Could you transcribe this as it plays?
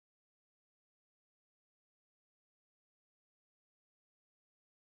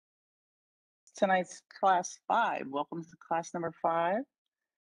tonight's class 5. Welcome to class number 5.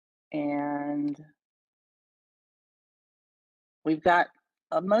 And we've got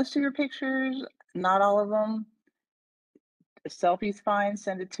most of your pictures, not all of them. A selfie's fine,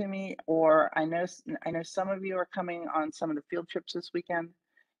 send it to me. Or I know some of you are coming on some of the field trips this weekend,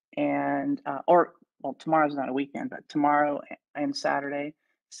 and well, tomorrow's not a weekend, but tomorrow and Saturday.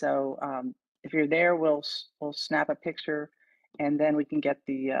 So if you're there, we'll snap a picture, and then we can get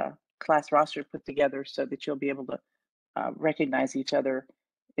the class roster put together so that you'll be able to recognize each other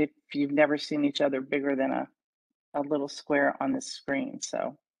if you've never seen each other bigger than a little square on the screen.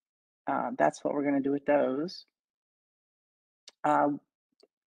 So that's what we're going to do with those.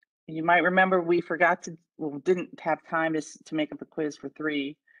 You might remember we didn't have time to make up a quiz for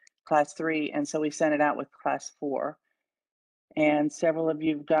class 3, and so we sent it out with class 4. And several of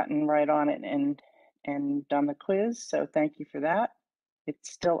you have gotten right on it and done the quiz, so thank you for that.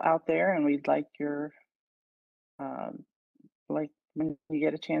 It's still out there, and we'd like your when you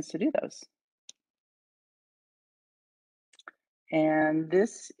get a chance to do those. And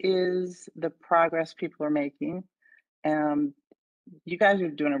this is the progress people are making. You guys are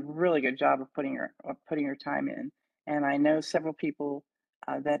doing a really good job of putting your time in, and I know several people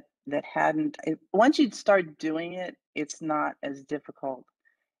that hadn't. Once you start doing it, it's not as difficult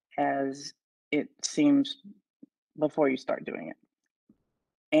as it seems before you start doing it.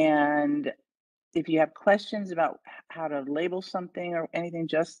 And if you have questions about how to label something or anything,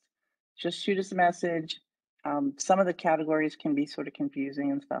 just shoot us a message. Some of the categories can be sort of confusing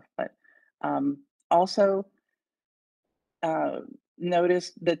and stuff, but also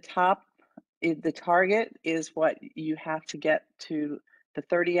notice the target is what you have to get to. The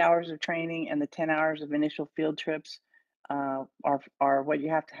 30 hours of training and the 10 hours of initial field trips are what you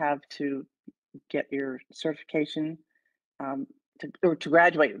have to get your certification to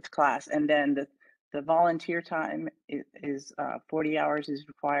graduate with class. And then the volunteer time is 40 hours is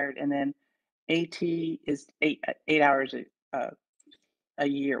required, and then AT is 8 hours a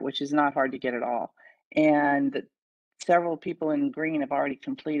year, which is not hard to get at all. And several people in green have already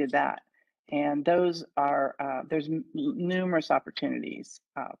completed that. And those are, there's numerous opportunities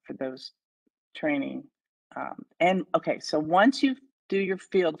for those training. And okay, so once you do your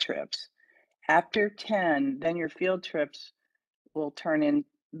field trips, after 10, then your field trips will turn in,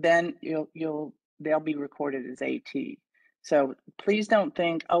 then they'll be recorded as AT. So please don't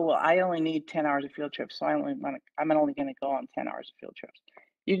think, oh, well, I only need 10 hours of field trips, so I'm only going to go on 10 hours of field trips.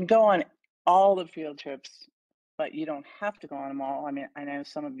 You can go on all the field trips, but you don't have to go on them all. I mean, I know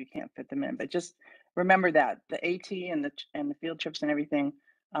some of you can't fit them in, but just remember that the AT and the field trips and everything,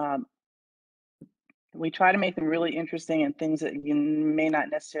 we try to make them really interesting and things that you may not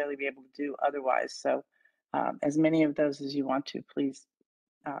necessarily be able to do otherwise. So as many of those as you want to, please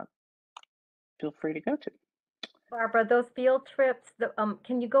feel free to go to. Barbara, those field trips,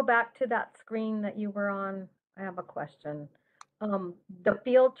 can you go back to that screen that you were on? I have a question. The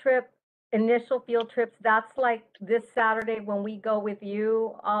field trip, initial field trips, that's like this Saturday when we go with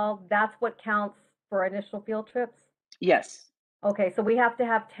you, that's what counts for initial field trips? Yes. Okay, so we have to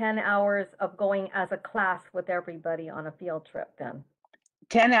have 10 hours of going as a class with everybody on a field trip then.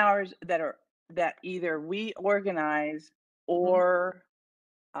 10 hours that either we organize or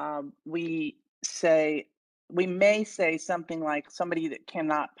we may say something like somebody that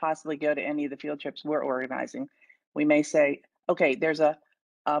cannot possibly go to any of the field trips we're organizing. We may say, okay, there's a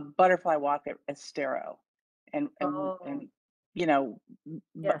butterfly walk at Estero, and you know,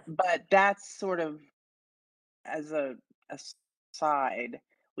 yes. but that's sort of as a side.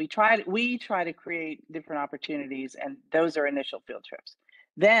 We try to create different opportunities, and those are initial field trips.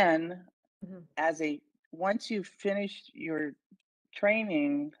 Then, once you've finished your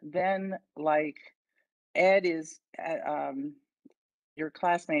training, then like Ed is your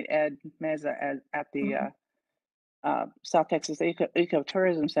classmate Ed Meza at the South Texas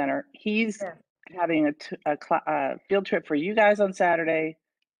Ecotourism Center. He's having a field trip for you guys on Saturday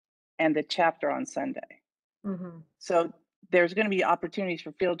and the chapter on Sunday. So there's going to be opportunities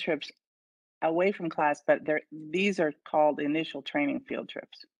for field trips away from class, but these are called initial training field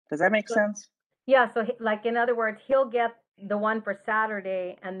trips. Does that make sense? Yeah, so like in other words, he'll get the one for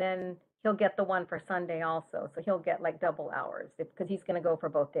Saturday and then he'll get the one for Sunday also. So he'll get like double hours because he's going to go for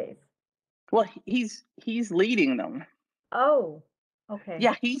both days. Well, he's leading them. Oh, okay.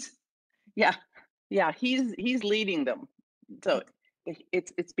 Yeah, he's leading them. So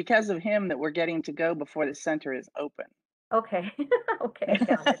it's because of him that we're getting to go before the center is open. Okay. Okay,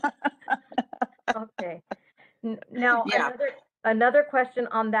 got it. Okay. Now, another question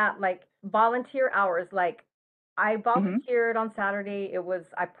on that, like volunteer hours, like I Hmm. volunteered on Saturday.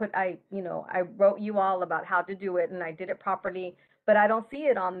 I wrote you all about how to do it and I did it properly, but I don't see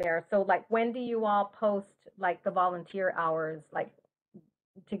it on there. So like when do you all post like the volunteer hours, like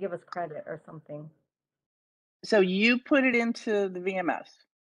to give us credit or something? So you put it into the VMS.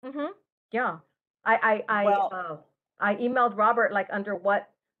 Mhm. Yeah. I I Well, I uh I emailed Robert like under what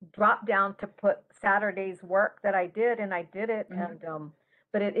drop down to put Saturday's work that I did and I did it mhm. and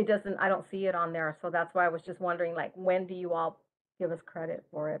but it doesn't I don't see it on there. So that's why I was just wondering like when do you all give us credit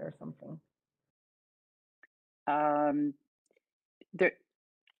for it or something? um, there,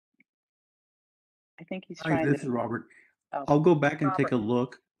 I think he's Hi, trying to. this is Robert. Oh, I'll go back and take Robert. a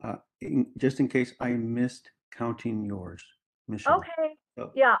look, just in case I missed counting yours, Michelle. Okay.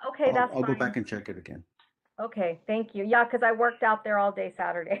 So Yeah, okay, I'll, that's I'll go fine. back and check it again. Okay, thank you. Yeah, because I worked out there all day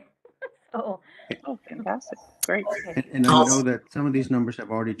Saturday. So, oh, fantastic! Great. okay. And I know that some of these numbers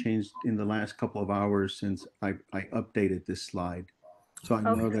have already changed in the last couple of hours since I updated this slide. So I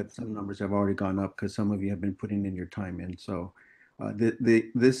know Okay. that some numbers have already gone up because some of you have been putting in your time in. So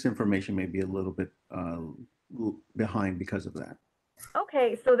this information may be a little bit behind because of that.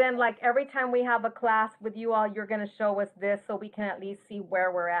 Okay, so then like every time we have a class with you all, you're gonna show us this so we can at least see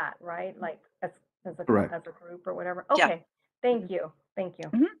where we're at, right? Like as Correct. a group or whatever. Yeah. Okay. Hmm. Thank you. Thank you.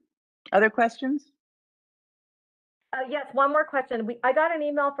 Hmm. Other questions? Yes, one more question. I got an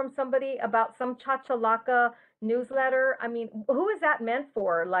email from somebody about some Chachalaca newsletter. I mean, who is that meant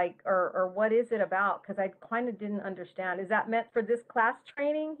for? Like, or what is it about? Because I kind of didn't understand. Is that meant for this class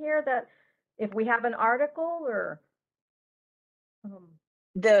training here? That if we have an article or? Um,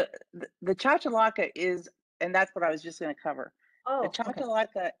 The Chachalaca is, and that's what I was just going to cover. The oh, okay,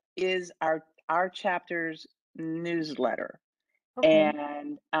 Chachalaca is our chapter's newsletter, okay.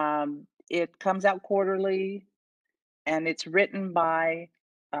 and it comes out quarterly, and it's written by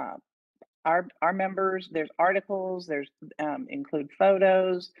uh, our members. There's articles. There's include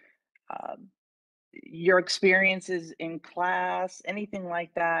photos. Um, your experiences in class, anything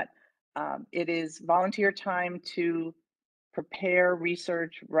like that. It is volunteer time to prepare,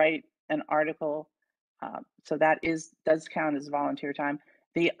 research, write an article. So that does count as volunteer time.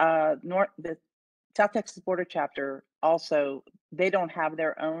 The South Texas Border Chapter also, they don't have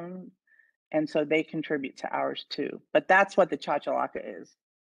their own, and so they contribute to ours too. But that's what the Chachalaca is,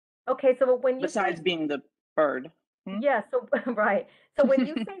 Okay, so when you say besides being the bird. Hmm? yeah, so right. So when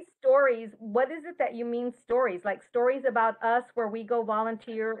you say stories, what is it that you mean stories? Like stories about us where we go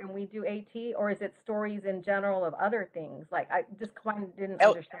volunteer and we do AT, or is it stories in general of other things? Like I just kind of didn't Oh,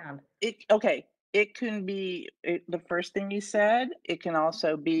 understand. okay. It can be the first thing you said. It can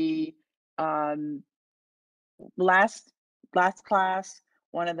also be um, last last class.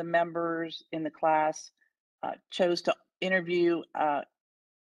 One of the members in the class chose to interview,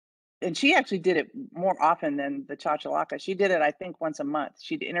 and she actually did it more often than the Chachalaca. She did it, I think, once a month.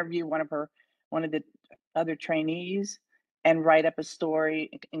 She'd interview one of the other trainees and write up a story,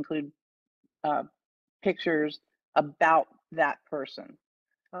 include uh, pictures about that person.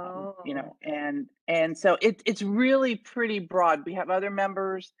 Oh, And so it's really pretty broad. We have other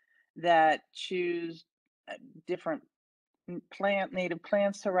members that choose different native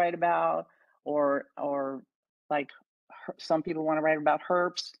plants to write about, or like some people want to write about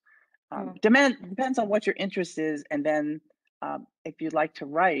herps. mm. Depends on what your interest is, and then if you'd like to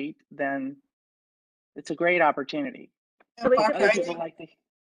write, then it's a great opportunity. So it could Other be Barbara, people like to.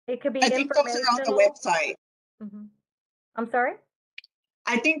 it could be I think those are on the informational. website. Hmm. I'm sorry.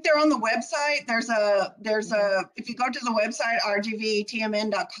 I think they're on the website. Hmm. If you go to the website,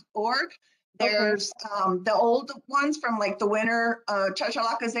 rgvtmn.org, Okay. there's the old ones from like the winter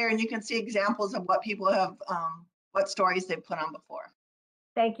chachalakas there, and you can see examples of what people have, what stories they've put on before.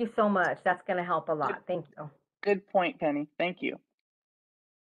 Thank you so much. That's going to help a Good, lot. Thank you. good point, Penny. Thank you.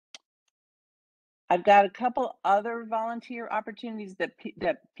 I've got a couple other volunteer opportunities that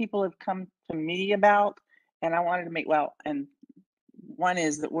people have come to me about, and I wanted to make, well, and one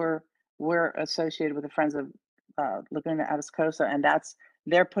is that we're associated with the Friends of Laguna Atascosa, and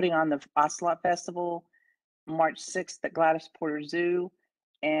they're putting on the Ocelot Festival March 6th at Gladys Porter Zoo,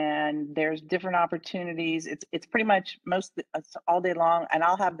 and there's different opportunities. It's pretty much it's all day long, and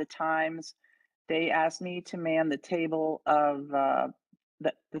I'll have the times. They asked me to man the table of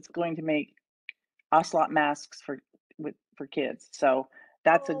that's going to make ocelot masks for kids. So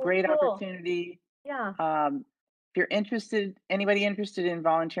that's a Oh, great cool. opportunity. Yeah, If you're interested, anybody interested in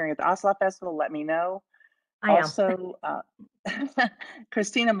volunteering at the Ocelot Festival, let me know. I am. Also,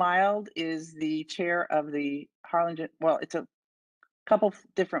 Christina Mild is the chair of the Harlingen. Well, it's a couple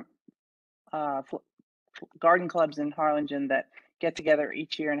different uh, garden clubs in Harlingen that get together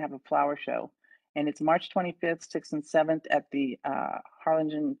each year and have a flower show. And it's March 25th, 6th, and 7th at the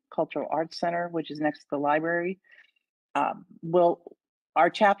Harlingen Cultural Arts Center, which is next to the library. Our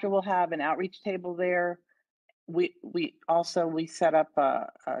chapter will have an outreach table there. We set up a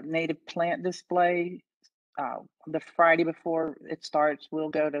native plant display. The Friday before it starts, we'll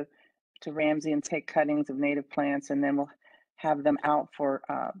go to Ramsey and take cuttings of native plants, and then we'll have them out for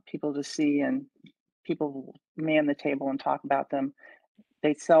people to see, and people will man the table and talk about them.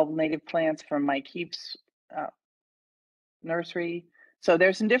 They sell native plants from Mike Heap's nursery. So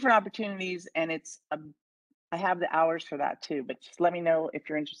there's some different opportunities, and I have the hours for that too, but just let me know if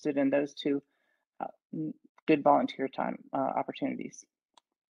you're interested in those two good volunteer time opportunities.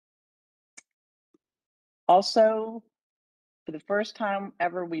 Also, for the first time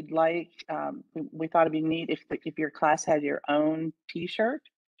ever, we'd like, we thought it'd be neat if your class had your own t-shirt,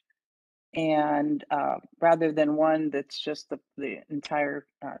 and rather than one that's just the entire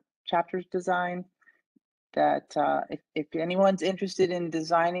chapter's design, that if anyone's interested in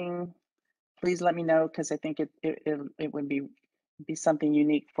designing, please let me know, because I think it would be something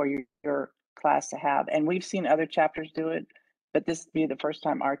unique for your class to have. And we've seen other chapters do it, but this would be the first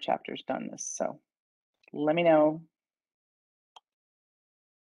time our chapter's done this. So let me know.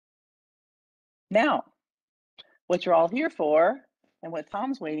 Now, what you're all here for and what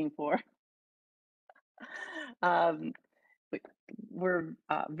Tom's waiting for. We're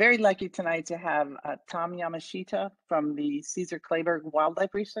very lucky tonight to have Tom Yamashita from the Cesar Kleberg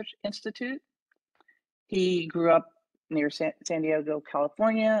Wildlife Research Institute. He grew up near San Diego,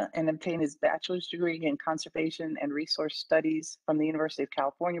 California, and obtained his bachelor's degree in conservation and resource studies from the University of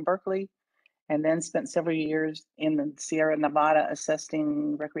California, Berkeley, and then spent several years in the Sierra Nevada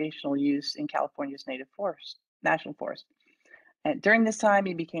assessing recreational use in California's national forest. And during this time,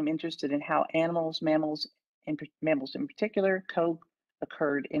 he became interested in how mammals in particular,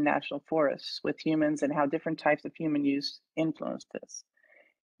 co-occurred in national forests with humans, and how different types of human use influenced this.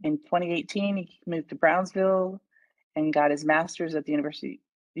 In 2018, he moved to Brownsville and got his master's at the University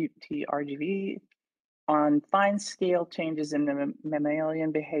RGV on fine scale changes in the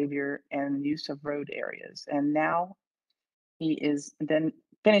mammalian behavior and use of road areas. And now he is then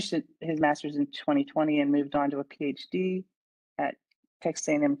finished his master's in 2020 and moved on to a PhD at Texas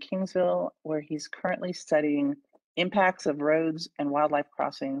A&M Kingsville, where he's currently studying impacts of roads and wildlife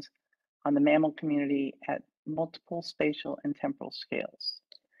crossings on the mammal community at multiple spatial and temporal scales.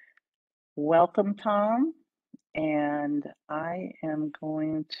 Welcome, Tom. And I am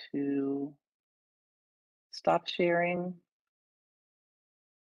going to stop sharing.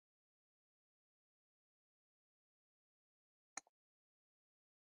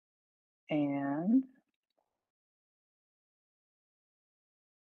 And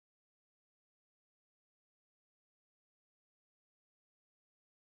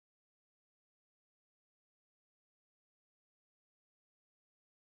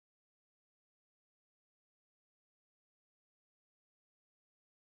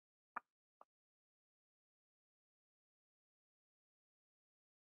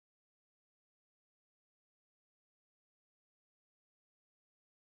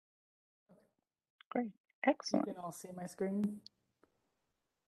great, excellent. You can all see my screen.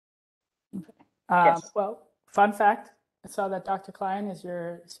 Okay. Yes. Well, fun fact, I saw that Dr. Klein is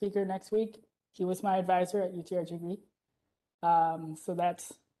your speaker next week. He was my advisor at UTRGV. So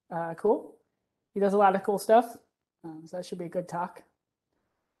that's cool. He does a lot of cool stuff. So that should be a good talk.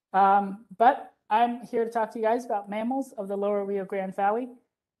 But I'm here to talk to you guys about mammals of the lower Rio Grande Valley.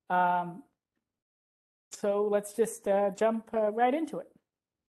 So let's just jump right into it.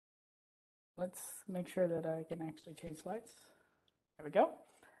 Let's make sure that I can actually change slides. There we go.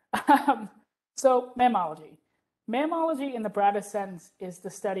 So mammalogy. Mammalogy in the broadest sense is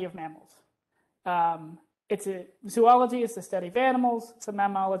the study of mammals. Zoology is the study of animals, so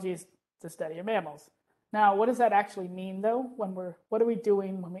mammalogy is the study of mammals. Now, what does that actually mean though? What are we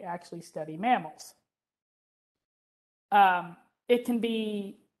doing when we actually study mammals? It can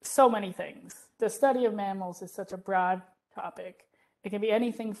be so many things. The study of mammals is such a broad topic. It can be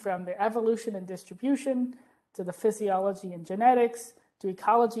anything from their evolution and distribution to the physiology and genetics to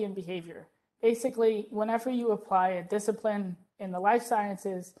ecology and behavior. Basically, whenever you apply a discipline in the life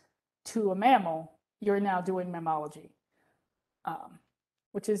sciences to a mammal, you're now doing mammalogy,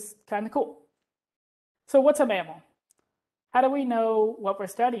 which is kind of cool. So what's a mammal? How do we know what we're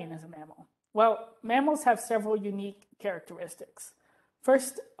studying as a mammal? Well, mammals have several unique characteristics.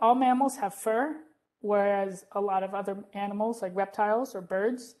 First, all mammals have fur, whereas a lot of other animals like reptiles or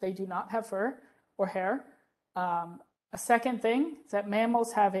birds, they do not have fur or hair. A second thing is that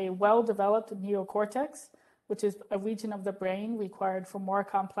mammals have a well-developed neocortex, which is a region of the brain required for more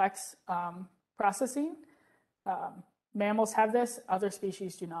complex processing. Mammals have this, other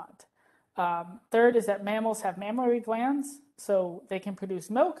species do not. Third is that mammals have mammary glands, so they can produce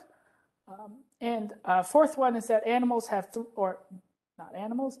milk. And fourth one is that animals have,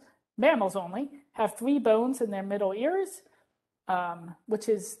 mammals only, have 3 bones in their middle ears, which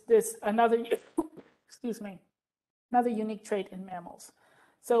is another unique trait in mammals.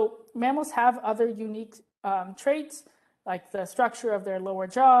 So mammals have other unique traits, like the structure of their lower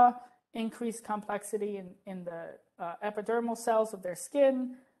jaw, increased complexity in the epidermal cells of their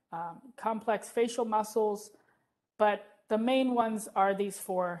skin, complex facial muscles, but the main ones are these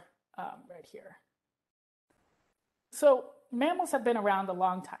 4 right here. So mammals have been around a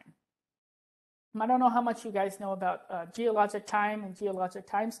long time. I don't know how much you guys know about geologic time and geologic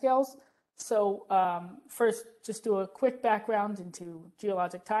timescales. So first, just do a quick background into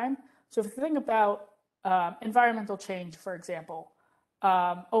geologic time. So if you think about environmental change, for example,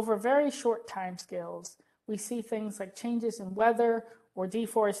 over very short timescales, we see things like changes in weather or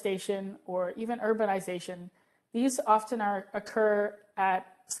deforestation or even urbanization. These often occur at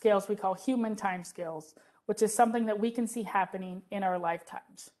scales we call human timescales, which is something that we can see happening in our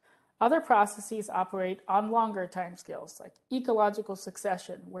lifetimes. Other processes operate on longer timescales, like ecological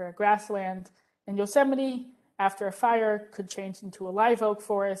succession, where a grassland in Yosemite after a fire could change into a live oak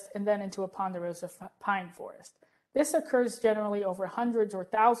forest and then into a ponderosa pine forest. This occurs generally over hundreds or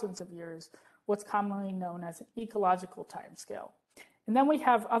thousands of years, what's commonly known as an ecological timescale. And then we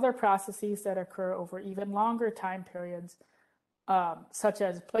have other processes that occur over even longer time periods, such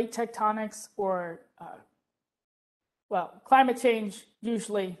as plate tectonics or, climate change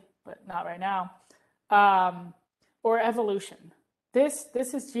usually, but not right now, or evolution. This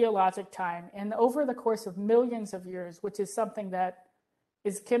is geologic time, and over the course of millions of years, which is something that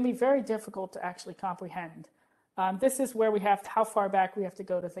can be very difficult to actually comprehend. This is where how far back we have to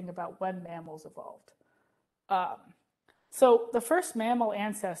go to think about when mammals evolved. So the first mammal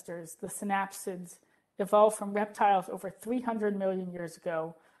ancestors, the synapsids, evolved from reptiles over 300 million years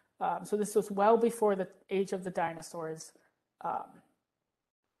ago. So this was well before the age of the dinosaurs,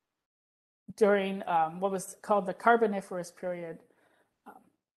 during what was called the Carboniferous period.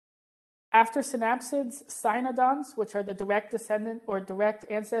 After synapsids, cynodonts, which are the direct descendant or direct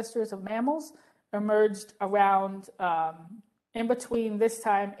ancestors of mammals, emerged around in between this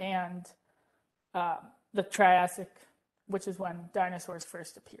time and the Triassic, which is when dinosaurs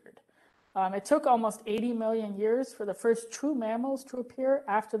first appeared. It took almost 80 million years for the first true mammals to appear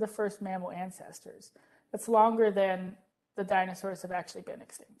after the first mammal ancestors. That's longer than the dinosaurs have actually been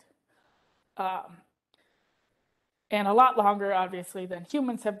extinct. And a lot longer, obviously, than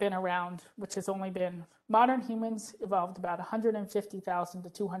humans have been around, which has only been, modern humans evolved about 150,000 to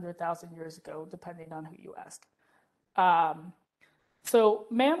 200,000 years ago, depending on who you ask. So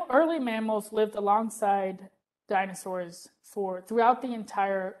early mammals lived alongside dinosaurs throughout the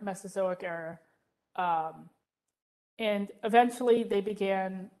entire Mesozoic era. And eventually they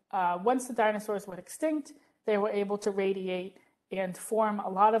began, once the dinosaurs went extinct, they were able to radiate and form a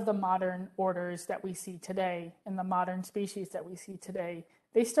lot of the modern orders that we see today and the modern species that we see today.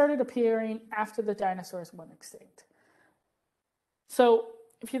 They started appearing after the dinosaurs went extinct. So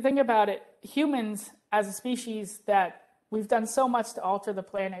if you think about it, humans as a species that we've done so much to alter the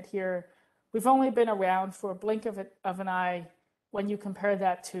planet here, we've only been around for a blink of an eye when you compare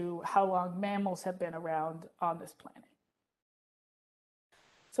that to how long mammals have been around on this planet.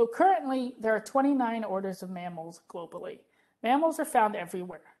 So currently, there are 29 orders of mammals globally. Mammals are found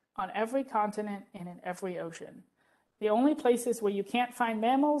everywhere, on every continent and in every ocean. The only places where you can't find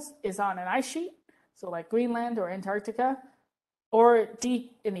mammals is on an ice sheet, so like Greenland or Antarctica, or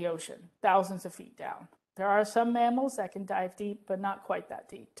deep in the ocean, thousands of feet down. There are some mammals that can dive deep, but not quite that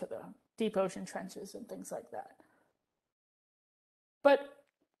deep, to the deep ocean trenches and things like that. But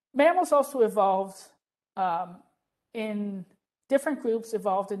mammals also evolved in different groups,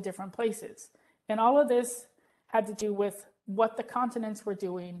 evolved in different places. And all of this had to do with what the continents were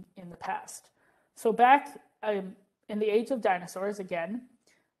doing in the past. So back in the age of dinosaurs, again,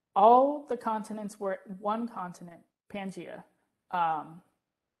 all the continents were one continent, Pangea.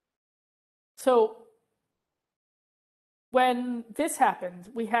 So when this happened,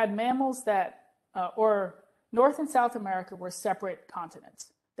 we had mammals that, or North and South America were separate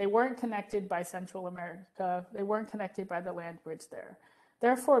continents. They weren't connected by Central America. They weren't connected by the land bridge there.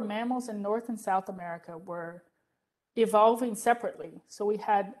 Therefore, mammals in North and South America were evolving separately. So we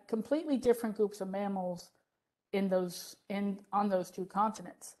had completely different groups of mammals on those two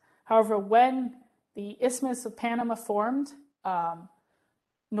continents. However, when the Isthmus of Panama formed,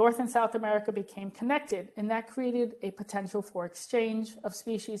 North and South America became connected, and that created a potential for exchange of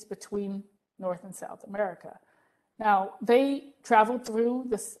species between North and South America. Now, they traveled through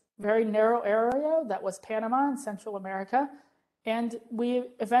this very narrow area that was Panama and Central America, and we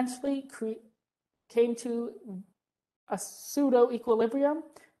eventually came to a pseudo-equilibrium.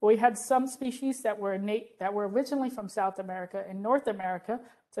 We had some species that were originally from South America and North America,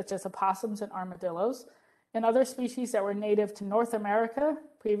 such as opossums and armadillos, and other species that were native to North America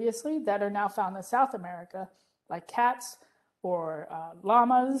previously that are now found in South America, like cats or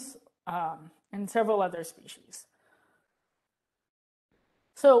llamas, and several other species.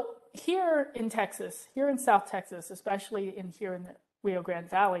 So here in Texas, here in South Texas, especially here in the Rio Grande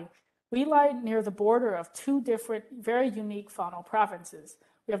Valley, we lie near the border of two different, very unique faunal provinces.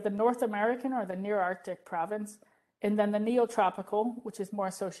 We have the North American or the Near Arctic province, and then the Neotropical, which is more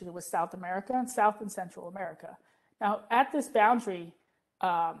associated with South America and South and Central America. Now, at this boundary,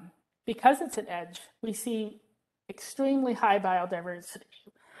 because it's an edge, we see extremely high biodiversity.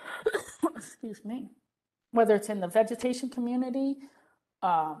 Excuse me. Whether it's in the vegetation community,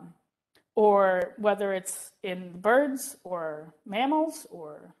 or whether it's in birds or mammals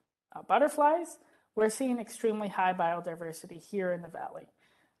or butterflies, we're seeing extremely high biodiversity here in the valley.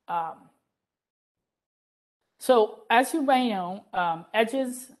 So as you may know,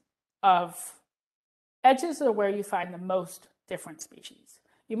 edges are where you find the most different species.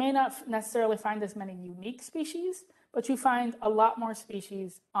 You may not necessarily find as many unique species, but you find a lot more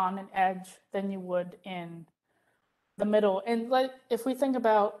species on an edge than you would in the middle. And if we think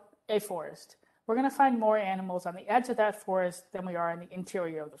about a forest, we're going to find more animals on the edge of that forest than we are in the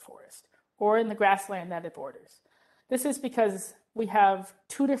interior of the forest or in the grassland that it borders. This is because we have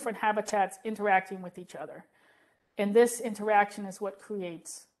two different habitats interacting with each other. And this interaction is what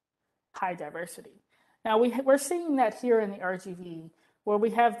creates high diversity. Now, we're seeing that here in the RGV, where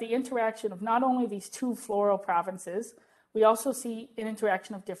we have the interaction of not only these two floral provinces, we also see an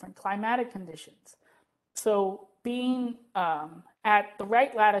interaction of different climatic conditions. So being at the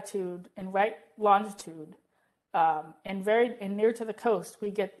right latitude and right longitude and near to the coast,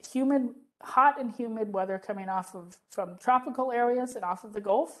 we get hot and humid weather coming from tropical areas and off of the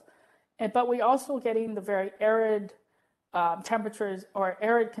Gulf. But we also getting the very arid temperatures or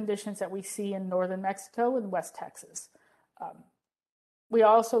arid conditions that we see in northern Mexico and West Texas. We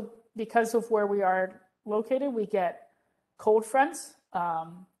also, because of where we are located, we get cold fronts.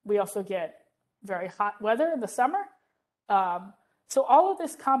 We also get very hot weather in the summer. So all of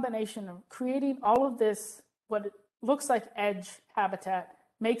this combination of creating all of this, what it looks like edge habitat,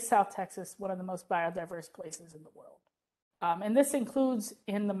 makes South Texas one of the most biodiverse places in the world. And this includes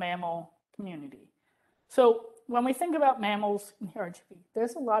in the mammal community. So when we think about mammals in RGV,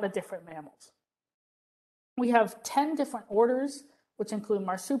 there's a lot of different mammals. We have 10 different orders, which include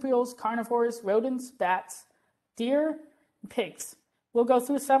marsupials, carnivores, rodents, bats, deer, and pigs. We'll go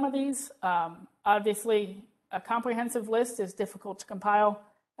through some of these. Obviously, a comprehensive list is difficult to compile.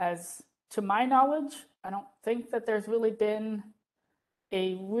 As to my knowledge, I don't think that there's really been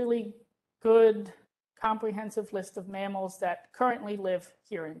a really good comprehensive list of mammals that currently live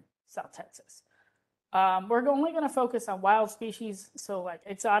here in South Texas. We're only going to focus on wild species, so like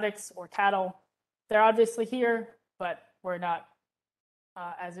exotics or cattle. They're obviously here, but we're not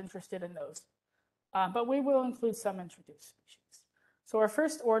as interested in those. But we will include some introduced species. So our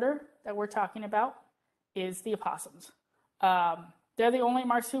first order that we're talking about is the opossums. They're the only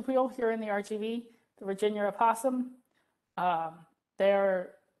marsupial here in the RGV, the Virginia opossum.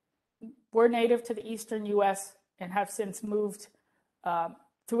 We're native to the eastern US and have since moved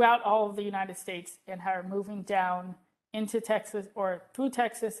throughout all of the United States and are moving down into Texas or through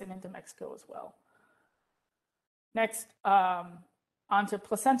Texas and into Mexico as well. Next, onto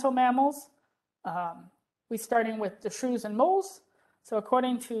placental mammals. We're starting with the shrews and moles. So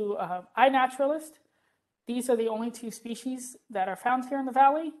according to iNaturalist, these are the only two species that are found here in the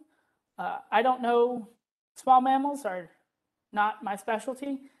valley. I don't know, small mammals are not my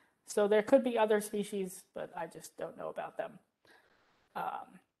specialty, so there could be other species, but I just don't know about them.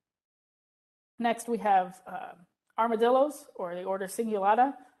 Next, we have armadillos, or the order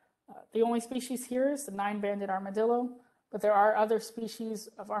Cingulata. The only species here is the 9-banded armadillo, but there are other species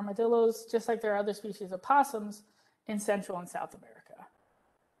of armadillos, just like there are other species of possums in Central and South America.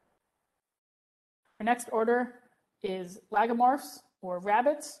 Our next order is lagomorphs, or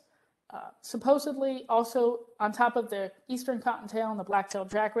rabbits. Supposedly, also on top of the eastern cottontail and the black-tailed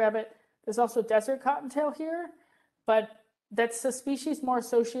jackrabbit, there's also desert cottontail here, but that's a species more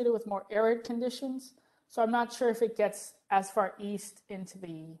associated with more arid conditions. So I'm not sure if it gets as far east into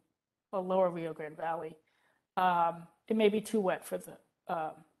the lower Rio Grande Valley. It may be too wet for the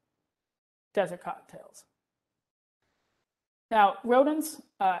desert cottontails. Now, rodents,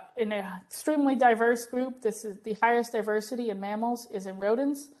 in an extremely diverse group, this is the highest diversity in mammals is in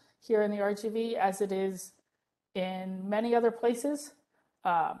rodents here in the RGV as it is in many other places.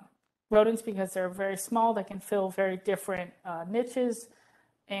 Rodents, because they're very small, they can fill very different niches,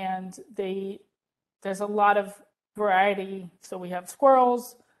 and there's a lot of variety. So we have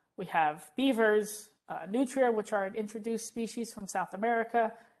squirrels, we have beavers, nutria, which are an introduced species from South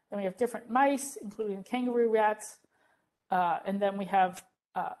America. Then we have different mice, including kangaroo rats. And then we have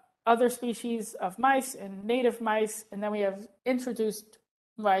other species of mice and native mice. And then we have introduced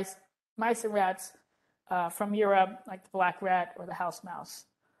mice and rats from Europe, like the black rat or the house mouse.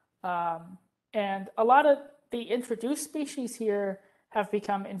 And a lot of the introduced species here have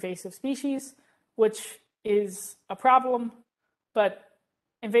become invasive species, which is a problem, but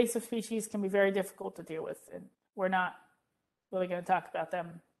invasive species can be very difficult to deal with, and we're not really going to talk about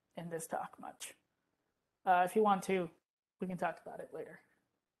them in this talk much. If you want to, we can talk about it later.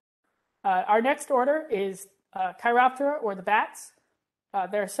 Our next order is Chiroptera, or the bats.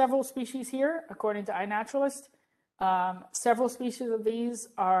 There are several species here, according to iNaturalist. Several species of these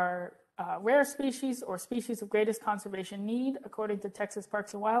are rare species or species of greatest conservation need, according to Texas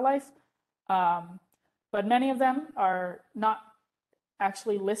Parks and Wildlife. But many of them are not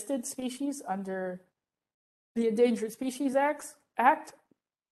actually listed species under the Endangered Species Act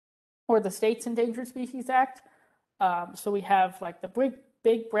or the state's Endangered Species Act. So we have like the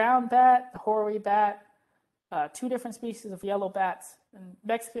big brown bat, the hoary bat, two different species of yellow bats, and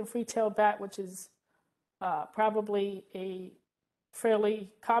Mexican free-tailed bat, which is probably a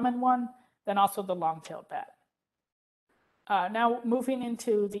fairly common one, then also the long-tailed bat. Now moving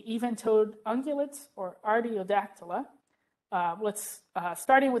into the even-toed ungulates, or Artiodactyla.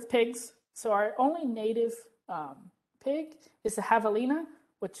 Starting with pigs. So our only native pig is the javelina,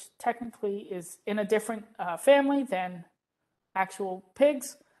 which technically is in a different family than actual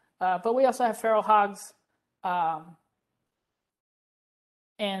pigs. But we also have feral hogs, and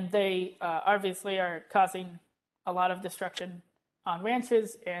they obviously are causing a lot of destruction on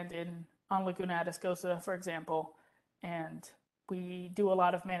ranches and on Laguna Atascosa, for example. And we do a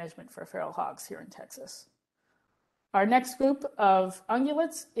lot of management for feral hogs here in Texas. Our next group of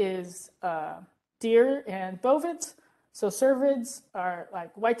ungulates is deer and bovids. So cervids are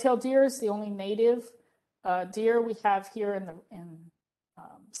like white-tailed deer is the only native deer we have here in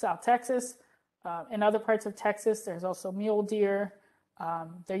South Texas. In other parts of Texas, there's also mule deer.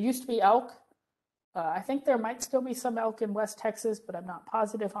 There used to be elk. I think there might still be some elk in West Texas, but I'm not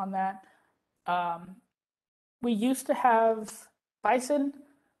positive on that. We used to have bison,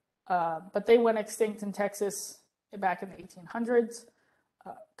 but they went extinct in Texas back in the 1800s.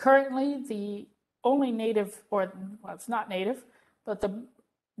 Currently, the only native, or well, it's not native, but the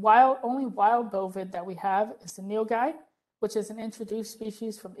only wild bovid that we have is the nilgai, which is an introduced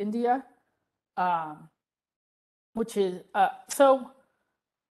species from India, which is, so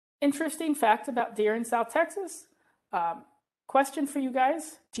interesting fact about deer in South Texas. Question for you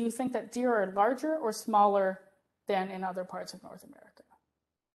guys, do you think that deer are larger or smaller than in other parts of North America?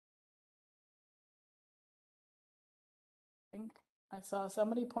 I think I saw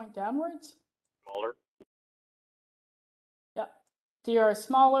somebody point downwards. Smaller. Yeah, deer are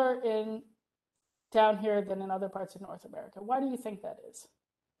smaller down here than in other parts of North America. Why do you think that is?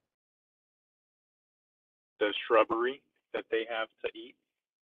 The shrubbery that they have to eat.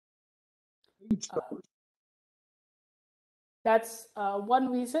 That's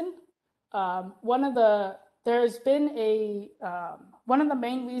one reason. One of the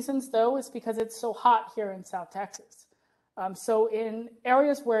main reasons, though, is because it's so hot here in South Texas. So in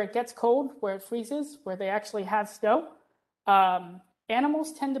areas where it gets cold, where it freezes, where they actually have snow,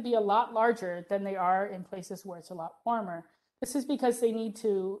 animals tend to be a lot larger than they are in places where it's a lot warmer. This is because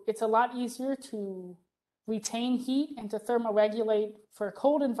it's a lot easier to retain heat and to thermoregulate for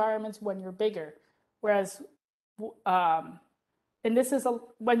cold environments when you're bigger. Whereas, and this is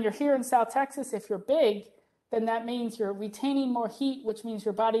when you're here in South Texas, if you're big, then that means you're retaining more heat, which means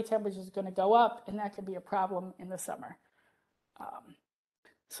your body temperature is going to go up, and that can be a problem in the summer.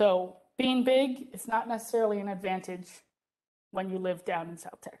 So being big is not necessarily an advantage when you live down in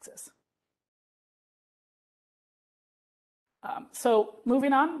South Texas. So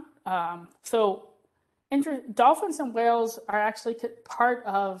moving on. Dolphins and whales are actually part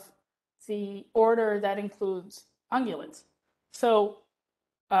of the order that includes ungulates. So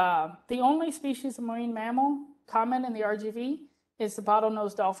the only species of marine mammal common in the RGV is the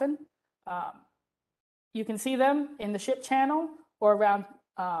bottlenose dolphin. You can see them in the ship channel or around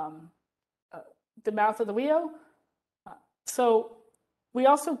the mouth of the Rio. So we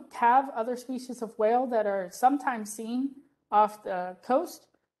also have other species of whale that are sometimes seen, off the coast,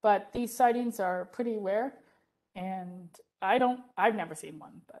 but these sightings are pretty rare. And I've never seen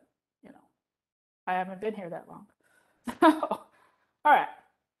one, but I haven't been here that long. All right,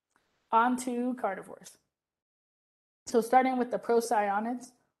 on to carnivores. So starting with the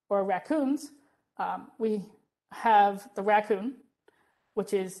procyonids, or raccoons, we have the raccoon,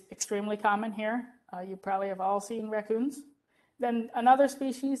 which is extremely common here. You probably have all seen raccoons. Then another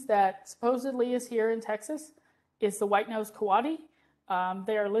species that supposedly is here in Texas is the white-nosed coati.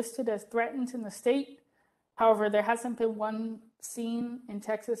 They are listed as threatened in the state. However, there hasn't been one seen in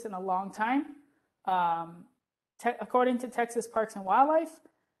Texas in a long time. According to Texas Parks and Wildlife,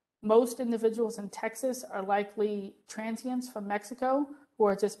 most individuals in Texas are likely transients from Mexico who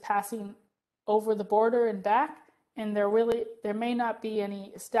are just passing over the border and back, and there may not be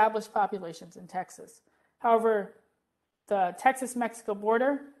any established populations in Texas. However, the Texas-Mexico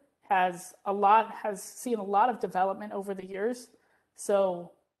border has seen a lot of development over the years,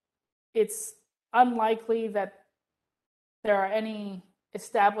 so it's unlikely that there are any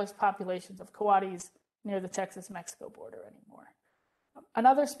established populations of coatis near the Texas-Mexico border anymore.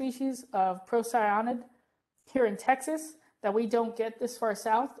 Another species of procyanid here in Texas that we don't get this far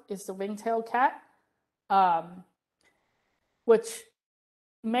south is the ringtail cat, which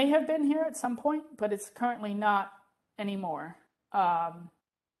may have been here at some point, but it's currently not anymore.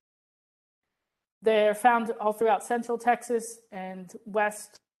 They're found all throughout central Texas and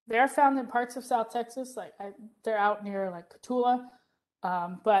west. They're found in parts of South Texas, they're out near like Cotulla,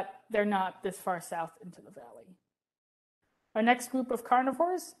 but they're not this far south into the valley. Our next group of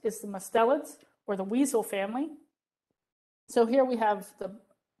carnivores is the mustelids, or the weasel family. So here we have the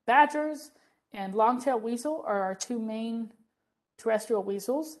badgers and long-tailed weasel are our two main terrestrial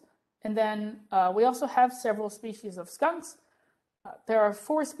weasels. And then we also have several species of skunks. There are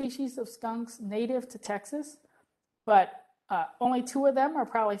 4 species of skunks native to Texas, but only 2 of them are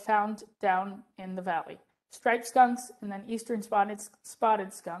probably found down in the valley. Striped skunks and then eastern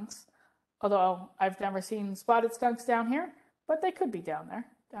spotted skunks. Although I've never seen spotted skunks down here, but they could be down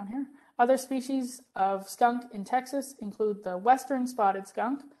here. Other species of skunk in Texas include the western spotted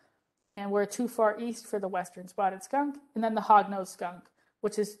skunk, and we're too far east for the western spotted skunk, and then the hognose skunk,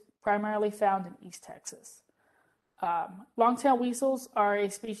 which is primarily found in East Texas. Long-tailed weasels are a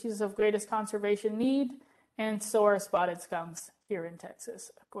species of greatest conservation need, and so are spotted skunks here in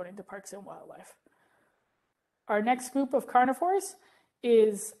Texas, according to Parks and Wildlife. Our next group of carnivores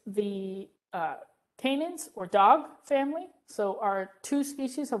is the canines, or dog family. So our 2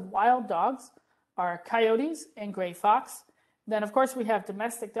 species of wild dogs are coyotes and gray fox. Then, of course, we have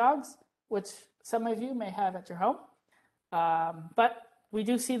domestic dogs, which some of you may have at your home. But we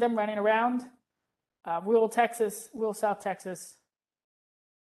do see them running around rural South Texas,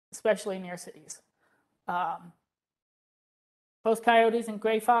 especially near cities. Both coyotes and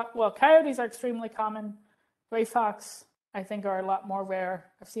gray fox, well, coyotes are extremely common. Gray fox, I think, are a lot more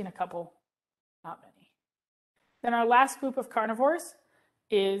rare. I've seen a couple, not many. Then our last group of carnivores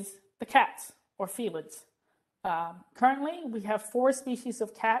is the cats, or felids. Currently, we have 4 species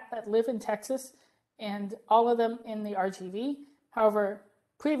of cat that live in Texas, and all of them in the RGV. However,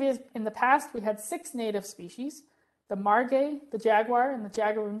 in the past, we had 6 native species. The margay, the jaguar, and the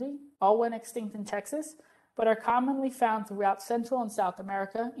jaguarundi all went extinct in Texas, but are commonly found throughout Central and South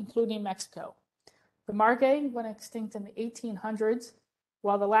America, including Mexico. The margay went extinct in the 1800s,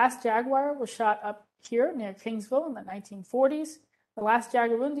 while the last jaguar was shot up here near Kingsville in the 1940s. The last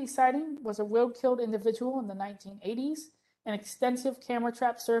jaguarundi sighting was a road-killed individual in the 1980s, and extensive camera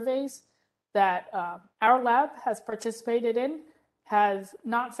trap surveys that our lab has participated in has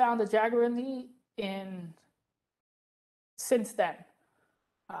not found a jaguarundi since then.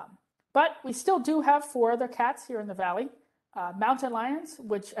 But we still do have 4 other cats here in the valley. Mountain lions,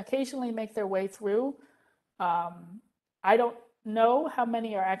 which occasionally make their way through. I don't know how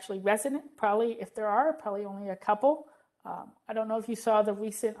many are actually resident. Probably, if there are, probably only a couple. I don't know if you saw the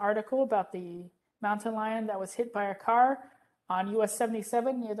recent article about the mountain lion that was hit by a car on US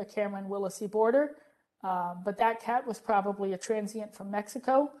 77 near the Cameron-Willacy border. But that cat was probably a transient from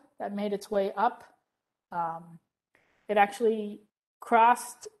Mexico that made its way up. It actually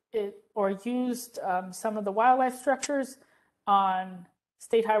crossed it or used some of the wildlife structures on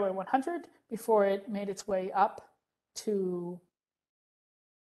State Highway 100 before it made its way up to,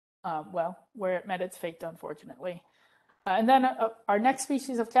 where it met its fate, unfortunately. And then our next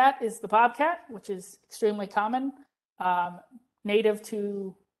species of cat is the bobcat, which is extremely common, native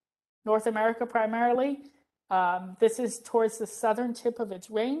to North America primarily. This is towards the southern tip of its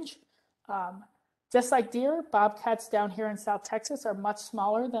range. Just like deer, bobcats down here in South Texas are much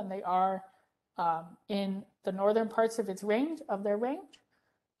smaller than they are in the northern parts of their range.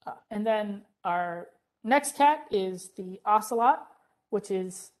 And then our next cat is the ocelot, which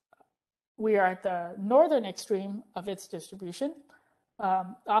is, we are at the northern extreme of its distribution.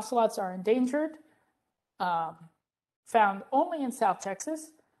 Ocelots are endangered, found only in South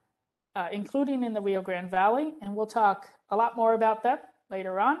Texas, including in the Rio Grande Valley, and we'll talk a lot more about that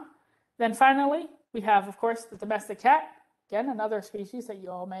later on. Then finally, we have, of course, the domestic cat, again, another species that you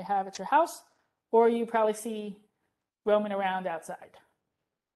all may have at your house, or you probably see roaming around outside.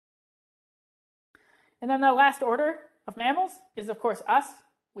 And then the last order of mammals is, of course, us.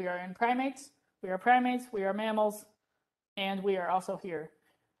 We are in primates. We are primates. We are mammals. And we are also here.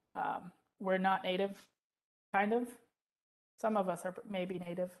 We're not native, kind of. Some of us are maybe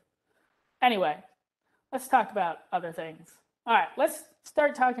native. Anyway, let's talk about other things. All right, let's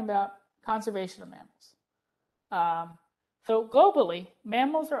start talking about conservation of mammals. So globally,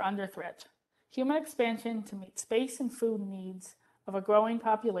 mammals are under threat. Human expansion to meet space and food needs of a growing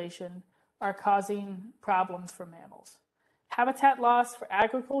population are causing problems for mammals. Habitat loss for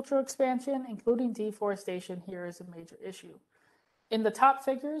agricultural expansion, including deforestation, here is a major issue. In the top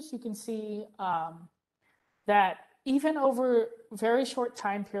figures, you can see that even over very short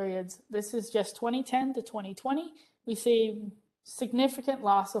time periods, this is just 2010 to 2020, we see significant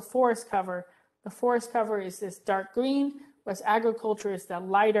loss of forest cover. The forest cover is this dark green, whereas agriculture is the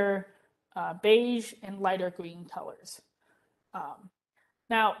lighter beige and lighter green colors.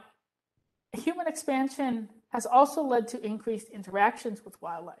 Now, human expansion has also led to increased interactions with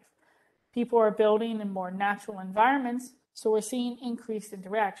wildlife. People are building in more natural environments, so we're seeing increased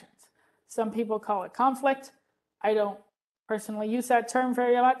interactions. Some people call it conflict. I don't personally use that term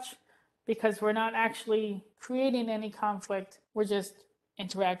very much because we're not actually creating any conflict. We're just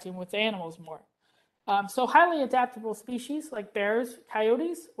interacting with the animals more. So highly adaptable species like bears,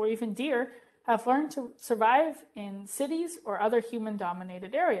 coyotes, or even deer have learned to survive in cities or other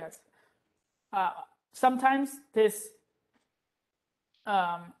human-dominated areas. Sometimes this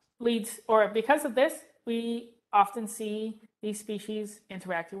leads, or because of this, we often see these species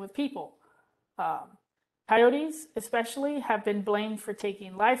interacting with people. Coyotes especially have been blamed for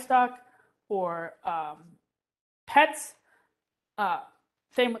taking livestock or pets.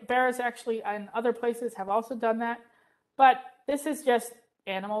 Same with bears actually, and other places have also done that. But this is just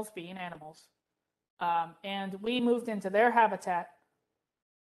animals being animals. And we moved into their habitat,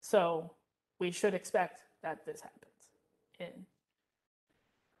 so we should expect that this happens.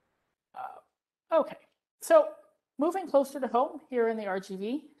 Okay, so moving closer to home here in the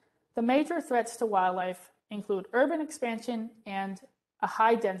RGV, the major threats to wildlife include urban expansion and a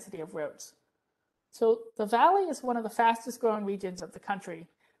high density of roads. So the valley is one of the fastest growing regions of the country,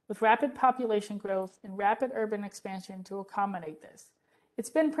 with rapid population growth and rapid urban expansion to accommodate this. It's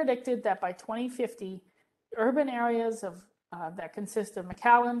been predicted that by 2050, urban areas of that consist of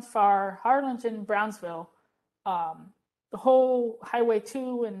McAllen, Farr, Harlingen, Brownsville, the whole Highway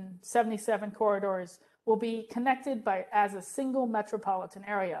 2 and 77 corridors will be connected as a single metropolitan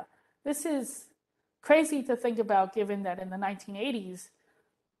area. This is crazy to think about, given that in the 1980s,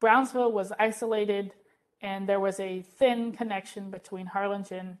 Brownsville was isolated and there was a thin connection between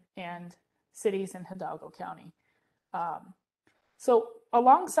Harlingen and cities in Hidalgo County. So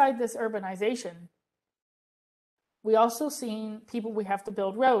alongside this urbanization, we also seen we have to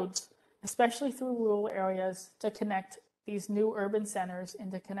build roads, especially through rural areas, to connect these new urban centers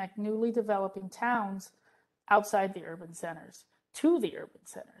and to connect newly developing towns outside the urban centers to the urban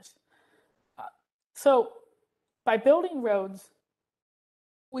centers. So by building roads,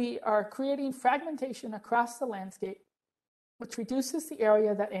 we are creating fragmentation across the landscape, which reduces the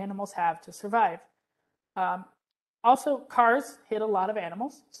area that animals have to survive. Also, cars hit a lot of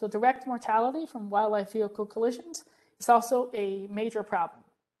animals, so direct mortality from wildlife vehicle collisions is also a major problem.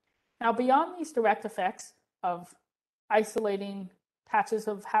 Now, beyond these direct effects of isolating patches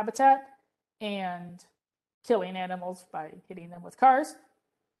of habitat and killing animals by hitting them with cars,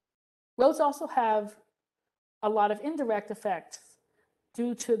 roads also have a lot of indirect effects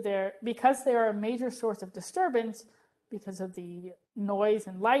because they are a major source of disturbance because of the noise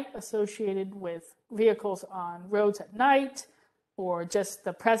and light associated with vehicles on roads at night, or just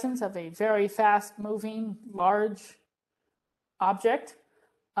the presence of a very fast moving large object.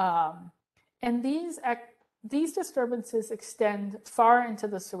 And these disturbances extend far into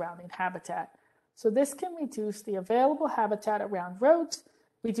the surrounding habitat. So this can reduce the available habitat around roads,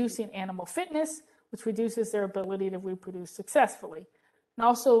 reducing animal fitness, which reduces their ability to reproduce successfully. And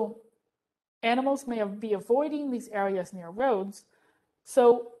also, animals may be avoiding these areas near roads,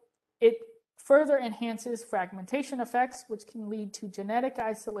 so it further enhances fragmentation effects, which can lead to genetic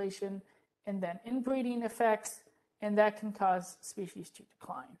isolation and then inbreeding effects, and that can cause species to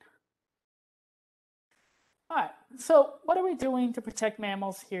decline. All right, so what are we doing to protect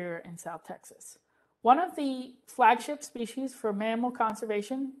mammals here in South Texas? One of the flagship species for mammal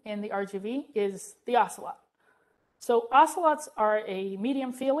conservation in the RGV is the ocelot. So ocelots are a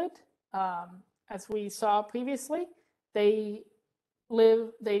medium felid, as we saw previously. They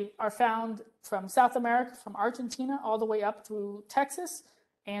are found from South America, from Argentina, all the way up through Texas,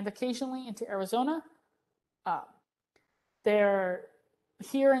 and occasionally into Arizona. They're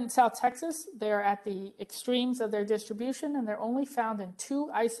here in South Texas. They're at the extremes of their distribution, and they're only found in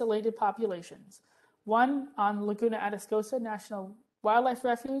 2 isolated populations. One on Laguna Atascosa National Wildlife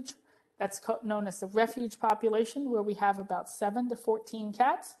Refuge, that's known as the refuge population, where we have about 7 to 14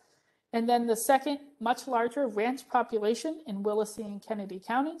 cats. And then the second, much larger ranch population in Willacy and Kennedy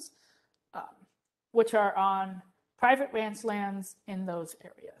counties, which are on private ranch lands in those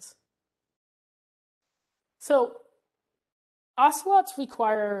areas. So ocelots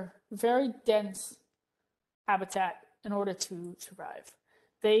require very dense habitat in order to survive.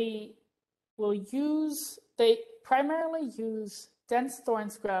 They primarily use dense thorn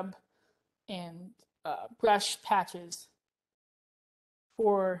scrub and brush patches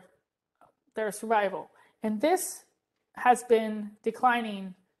for their survival. And this has been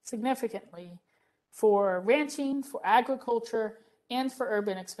declining significantly for ranching, for agriculture, and for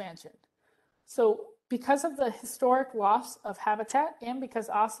urban expansion. So because of the historic loss of habitat, and because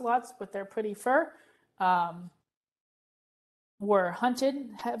ocelots with their pretty fur were hunted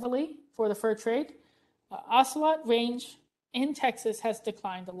heavily for the fur trade, ocelot range in Texas has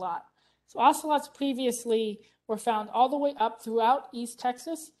declined a lot. So ocelots previously were found all the way up throughout East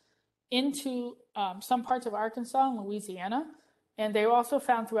Texas into some parts of Arkansas and Louisiana, and they were also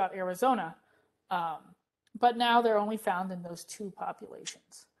found throughout Arizona. But now they're only found in those 2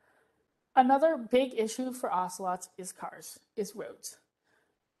 populations. Another big issue for ocelots is roads.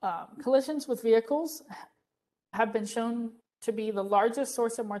 Collisions with vehicles have been shown to be the largest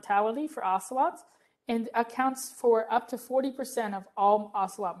source of mortality for ocelots and accounts for up to 40% of all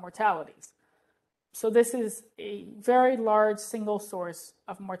ocelot mortalities. So this is a very large single source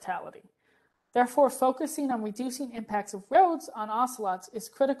of mortality. Therefore, focusing on reducing impacts of roads on ocelots is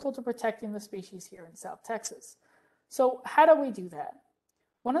critical to protecting the species here in South Texas. So how do we do that?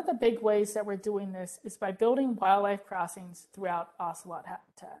 One of the big ways that we're doing this is by building wildlife crossings throughout ocelot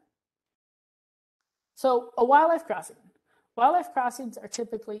habitat. So a wildlife crossing. Wildlife crossings are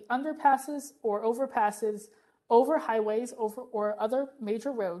typically underpasses or overpasses over highways or other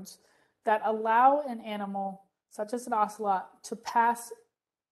major roads that allow an animal, such as an ocelot, to pass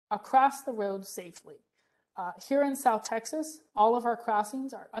across the road safely. Here in South Texas, all of our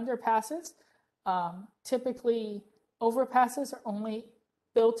crossings are underpasses. Typically, overpasses are only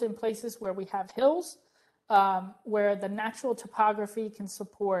built in places where we have hills, where the natural topography can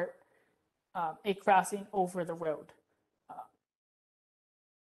support a crossing over the road.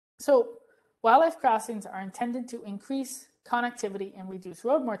 So wildlife crossings are intended to increase connectivity and reduce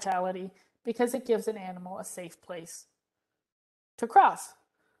road mortality because it gives an animal a safe place to cross.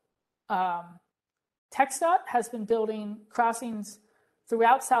 TxDOT has been building crossings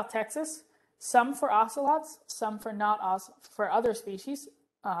throughout South Texas, some for ocelots, some for for other species.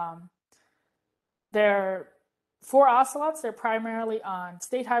 For ocelots, they're primarily on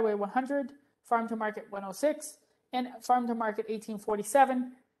State Highway 100, Farm to Market 106, and Farm to Market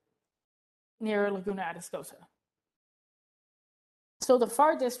 1847 near Laguna Atascosa. So the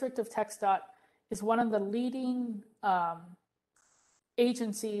FAR district of TxDOT is one of the leading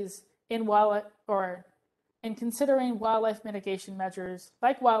agencies in considering wildlife mitigation measures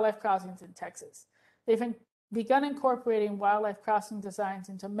like wildlife crossings in Texas. They've begun incorporating wildlife crossing designs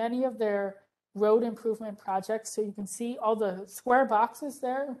into many of their road improvement projects. So you can see all the square boxes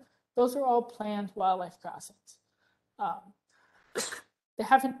there. Those are all planned wildlife crossings. They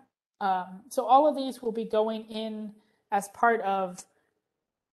haven't. So all of these will be going in as part of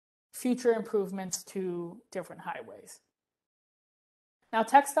future improvements to different highways. Now,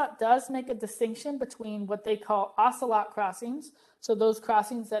 TxDOT does make a distinction between what they call ocelot crossings, so those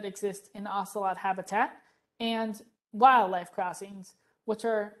crossings that exist in ocelot habitat, and wildlife crossings, which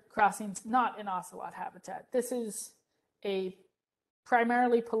are crossings not in ocelot habitat. This is a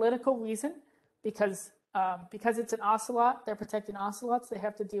primarily political reason because it's an ocelot, they're protecting ocelots, they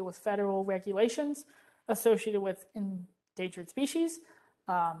have to deal with federal regulations associated with endangered species.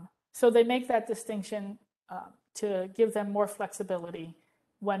 So they make that distinction to give them more flexibility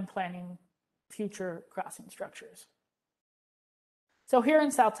when planning future crossing structures. So here in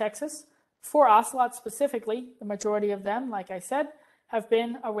South Texas, for ocelots specifically, the majority of them, like I said, have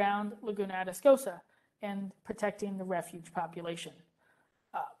been around Laguna Atascosa and protecting the refuge population.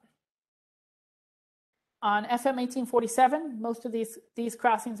 On FM 1847, most of these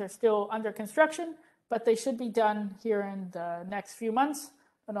crossings are still under construction, but they should be done here in the next few months.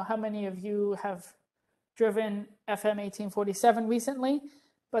 I don't know how many of you have driven FM 1847 recently,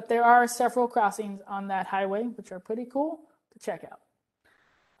 but there are several crossings on that highway, which are pretty cool to check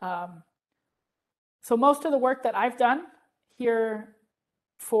out. So most of the work that I've done here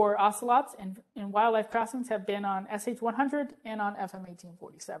for ocelots and wildlife crossings have been on SH 100 and on FM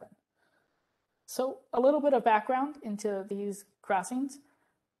 1847. So a little bit of background into these crossings.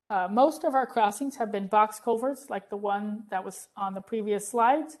 Most of our crossings have been box culverts like the one that was on the previous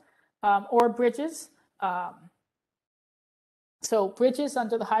slides, or bridges. So bridges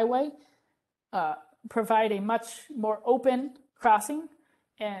under the highway provide a much more open crossing,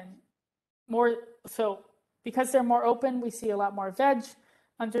 and so because they're more open, we see a lot more veg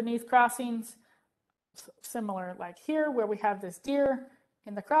underneath crossings, similar like here where we have this deer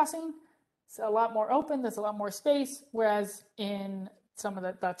in the crossing. It's a lot more open, there's a lot more space, whereas in some of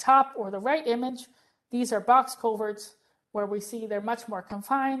the top or the right image, these are box culverts where we see they're much more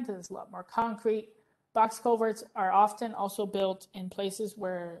confined, there's a lot more concrete. Box culverts are often also built in places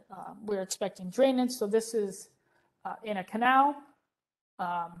where we're expecting drainage. So this is in a canal.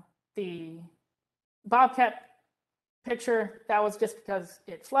 The bobcat picture, that was just because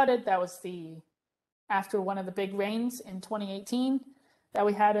it flooded. That was after one of the big rains in 2018 that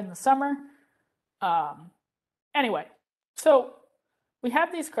we had in the summer. Anyway, so we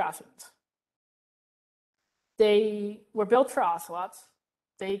have these crossings. They were built for ocelots.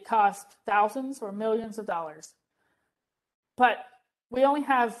 They cost thousands or millions of dollars. But we only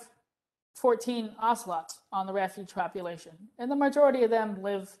have 14 ocelots on the refuge population, and the majority of them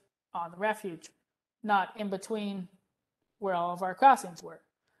live on the refuge, not in between where all of our crossings were.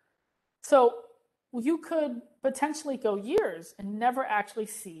 So you could potentially go years and never actually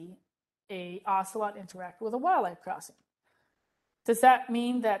see a ocelot interact with a wildlife crossing. Does that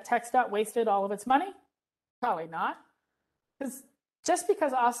mean that TxDOT wasted all of its money? Probably not. Because just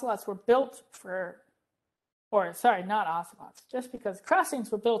because ocelots were built for, or sorry, not ocelots, just because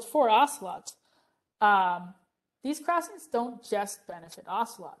crossings were built for ocelots, these crossings don't just benefit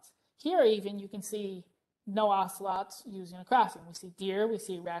ocelots. Here even you can see no ocelots using a crossing. We see deer, we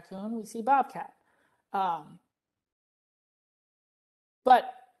see raccoon, we see bobcat.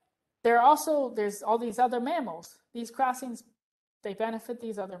 But there's all these other mammals. These crossings, they benefit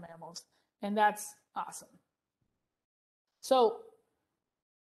these other mammals, and that's awesome. So,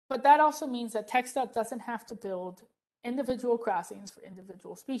 but that also means that TxDOT doesn't have to build individual crossings for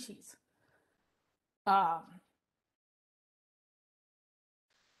individual species.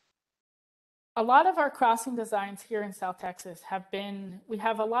 A lot of our crossing designs here in South Texas we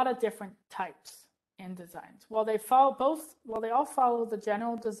have a lot of different types in designs. While they all follow the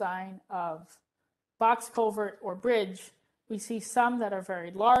general design of box culvert or bridge, we see some that are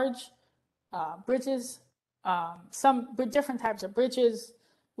very large bridges, some different types of bridges.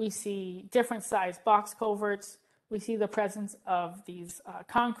 We see different size box culverts. We see the presence of these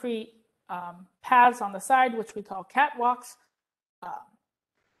concrete paths on the side, which we call catwalks.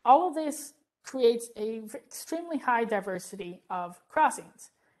 All of this creates an extremely high diversity of crossings.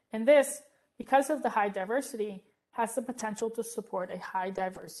 And this, because of the high diversity, has the potential to support a high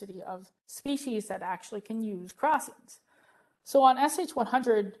diversity of species that actually can use crossings. So on SH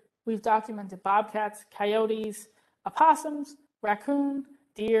 100, we've documented bobcats, coyotes, opossums, raccoon,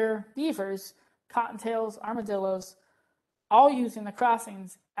 deer, beavers, cottontails, armadillos, all using the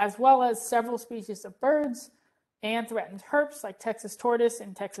crossings, as well as several species of birds and threatened herps like Texas tortoise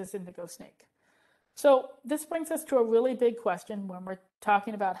and Texas indigo snake. So this brings us to a really big question when we're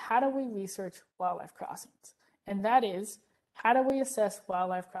talking about how do we research wildlife crossings? And that is, how do we assess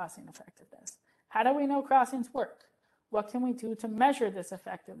wildlife crossing effectiveness? How do we know crossings work? What can we do to measure this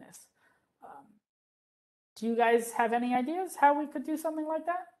effectiveness? Do you guys have any ideas how we could do something like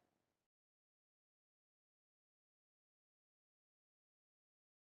that?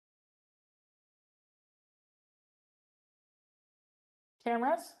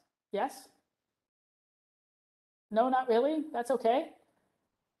 Cameras? Yes? No, not really. That's okay.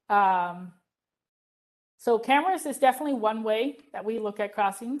 So cameras is definitely one way that we look at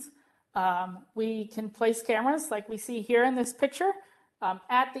crossings. We can place cameras like we see here in this picture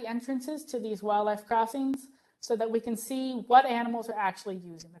at the entrances to these wildlife crossings so that we can see what animals are actually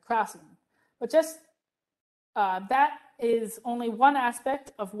using the crossing. But just that is only one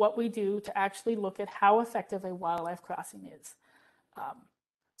aspect of what we do to actually look at how effective a wildlife crossing is.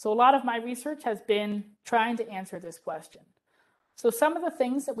 So a lot of my research has been trying to answer this question. So some of the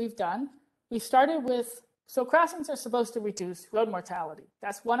things that we've done, we started with, so crossings are supposed to reduce road mortality.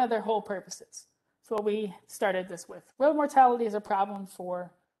 That's one of their whole purposes. So what we started this with. Road mortality is a problem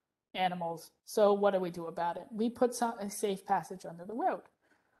for animals. So what do we do about it? We put a safe passage under the road.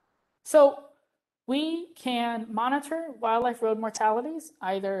 So we can monitor wildlife road mortalities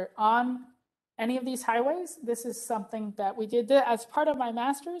either on any of these highways. This is something that we did as part of my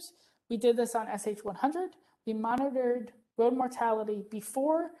master's. We did this on SH100. We monitored road mortality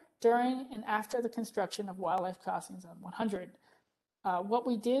before, during, and after the construction of wildlife crossings on 100. What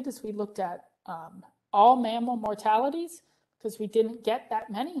we did is we looked at all mammal mortalities because we didn't get that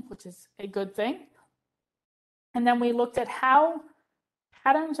many, which is a good thing. And then we looked at how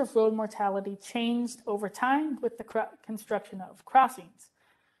patterns of road mortality changed over time with the construction of crossings.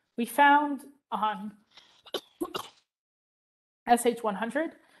 We found on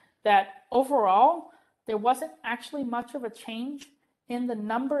SH100 that overall, there wasn't actually much of a change in the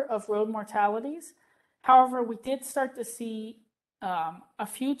number of road mortalities. However, we did start to see a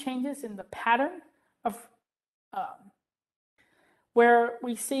few changes in the pattern of where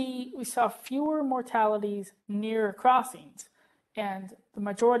we saw fewer mortalities near crossings. And the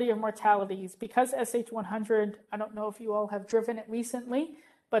majority of mortalities, because SH100, I don't know if you all have driven it recently,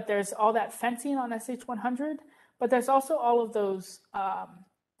 but there's all that fencing on SH100, but there's also all of those,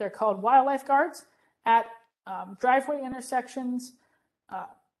 they're called wildlife guards at driveway intersections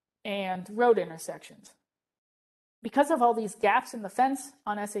and road intersections. Because of all these gaps in the fence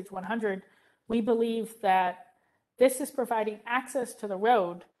on SH100, we believe that this is providing access to the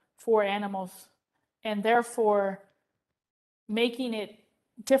road for animals and therefore making it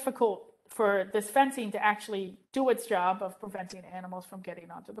difficult for this fencing to actually do its job of preventing animals from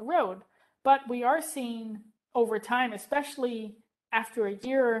getting onto the road. But we are seeing over time, especially after a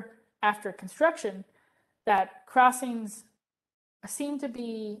year after construction, that crossings seem to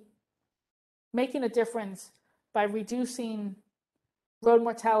be making a difference by reducing road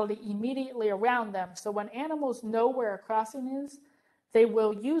mortality immediately around them. So when animals know where a crossing is, they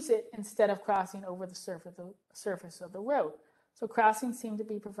will use it instead of crossing over the surface of the road. So crossings seem to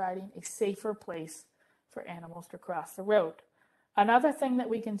be providing a safer place for animals to cross the road. Another thing that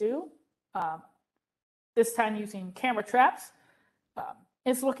we can do, this time using camera traps,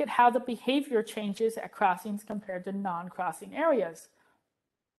 is look at how the behavior changes at crossings compared to non-crossing areas.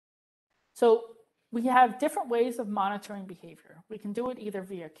 So we have different ways of monitoring behavior. We can do it either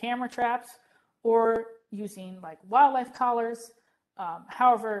via camera traps or using like wildlife collars.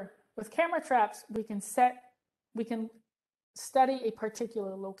 However, with camera traps, we can study a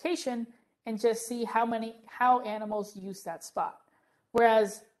particular location and just see how animals use that spot.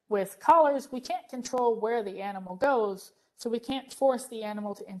 Whereas with collars, we can't control where the animal goes, so we can't force the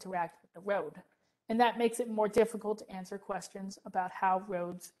animal to interact with the road. And that makes it more difficult to answer questions about how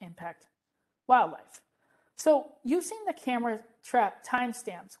roads impact wildlife. So using the camera trap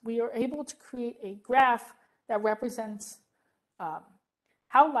timestamps, we are able to create a graph that represents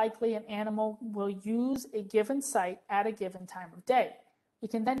how likely an animal will use a given site at a given time of day. We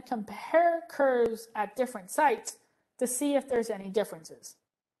can then compare curves at different sites to see if there's any differences.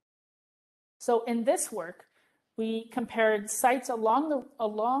 So in this work, we compared sites along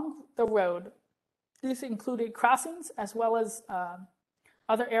the road. This included crossings as well as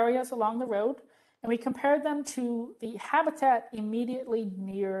other areas along the road, and we compared them to the habitat immediately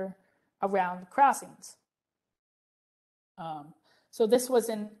near around crossings. So this was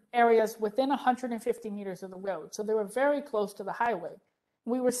in areas within 150 meters of the road, so they were very close to the highway.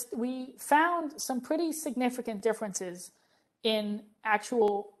 We found some pretty significant differences in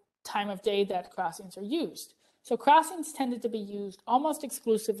actual time of day that crossings are used. So crossings tended to be used almost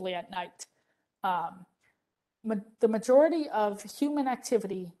exclusively at night. The majority of human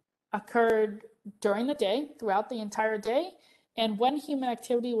activity occurred during the day, throughout the entire day, and when human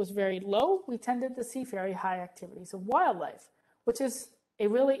activity was very low, we tended to see very high activities of wildlife, which is a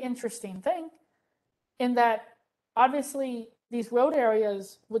really interesting thing in that obviously these road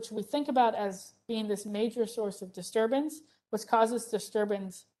areas, which we think about as being this major source of disturbance, which causes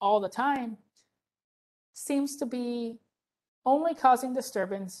disturbance all the time, seems to be only causing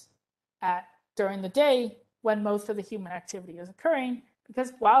disturbance during the day when most of the human activity is occurring,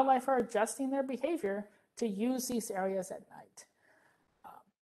 because wildlife are adjusting their behavior to use these areas at night.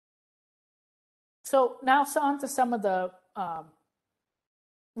 So now on to some of the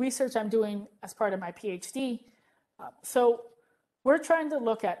research I'm doing as part of my PhD. So we're trying to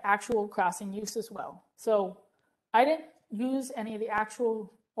look at actual crossing use as well. So I didn't use any of the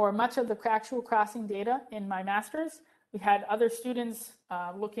actual or much of the actual crossing data in my master's. We had other students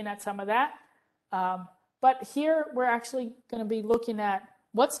looking at some of that. But here we're actually going to be looking at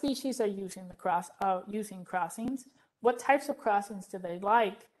what species are using using crossings, what types of crossings do they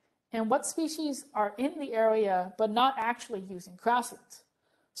like, and what species are in the area but not actually using crossings.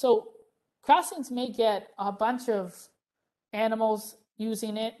 So crossings may get a bunch of animals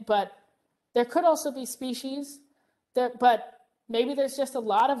using it, but there could also be species but maybe there's just a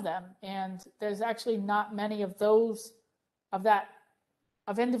lot of them, and there's actually not many of those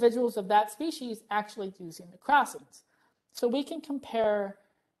of individuals of that species actually using the crossings. So we can compare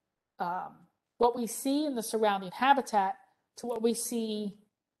what we see in the surrounding habitat to what we see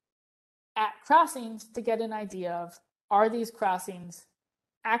at crossings to get an idea of, are these crossings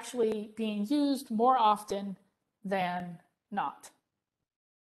actually being used more often than not?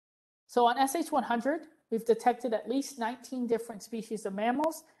 So on SH100, we've detected at least 19 different species of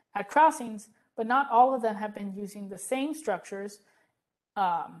mammals at crossings, but not all of them have been using the same structures,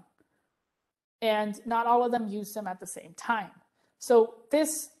 and not all of them use them at the same time. So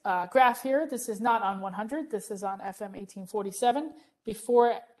this graph here, this is not on 100, this is on FM 1847,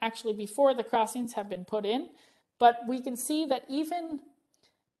 before the crossings have been put in. But we can see that even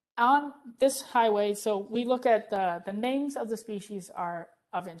on this highway, so we look at the names of the species are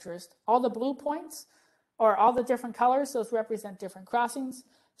of interest. All the blue points, or all the different colors, those represent different crossings.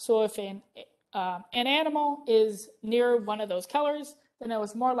 So if an animal is near one of those colors, then it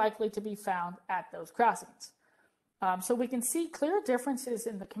was more likely to be found at those crossings. So we can see clear differences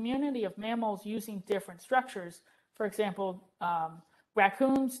in the community of mammals using different structures. For example,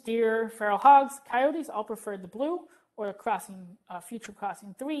 raccoons, deer, feral hogs, coyotes all preferred the blue or the crossing, future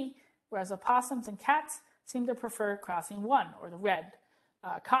crossing 3, whereas opossums and cats seem to prefer crossing 1 or the red.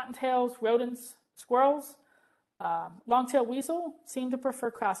 Cottontails, rodents, squirrels, long-tailed weasel seem to prefer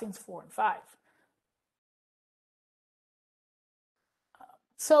crossings 4 and 5.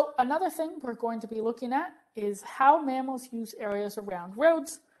 So another thing we're going to be looking at is how mammals use areas around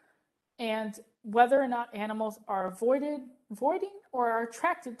roads and whether or not animals are avoiding or are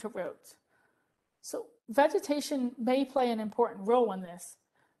attracted to roads. So vegetation may play an important role in this.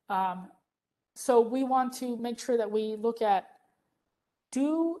 So we want to make sure that we look at,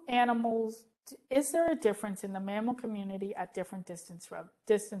 is there a difference in the mammal community at different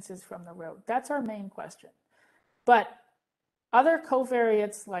distances from the road? That's our main question. But other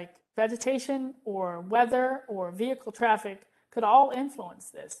covariates like vegetation or weather or vehicle traffic could all influence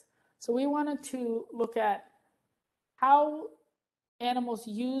this. So we wanted to look at how animals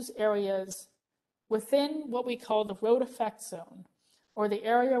use areas within what we call the road effect zone, or the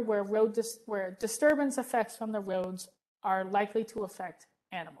area where disturbance effects from the roads are likely to affect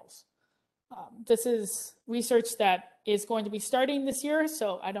animals. This is research that is going to be starting this year,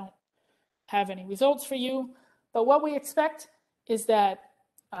 so I don't have any results for you. But what we expect is that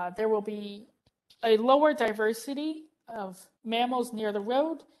there will be a lower diversity of mammals near the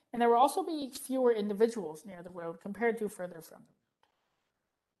road, and there will also be fewer individuals near the road compared to further from the road.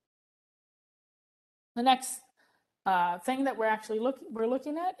 The next thing that we're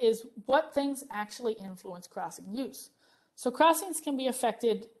looking at is what things actually influence crossing use. So crossings can be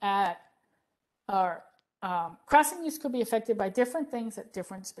affected crossing use could be affected by different things at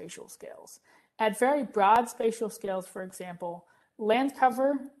different spatial scales. At very broad spatial scales, for example, land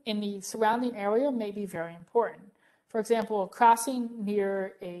cover in the surrounding area may be very important. For example, a crossing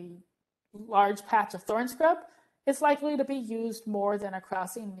near a large patch of thorn scrub is likely to be used more than a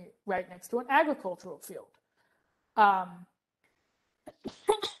crossing right next to an agricultural field.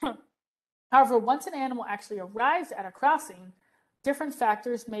 However, once an animal actually arrives at a crossing, different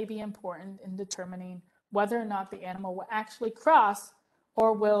factors may be important in determining whether or not the animal will actually cross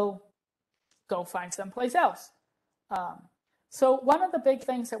or will go find someplace else. So one of the big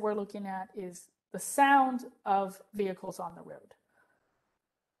things that we're looking at is the sound of vehicles on the road.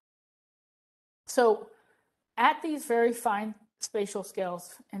 So at these very fine spatial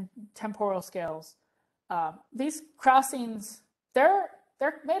scales and temporal scales, these crossings, they're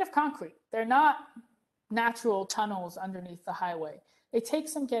made of concrete. They're not natural tunnels underneath the highway. It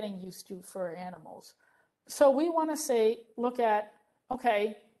takes some getting used to for animals. So we want to look at,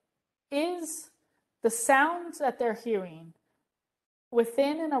 okay, is the sounds that they're hearing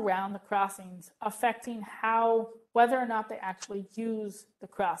within and around the crossings affecting whether or not they actually use the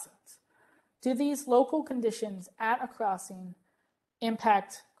crossings? Do these local conditions at a crossing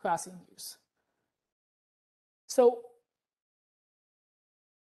impact crossing use? So,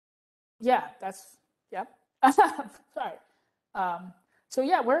 yeah, yep. Sorry. So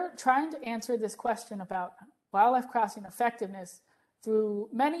yeah, we're trying to answer this question about wildlife crossing effectiveness through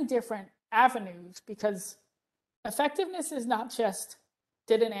many different avenues, because effectiveness is not just,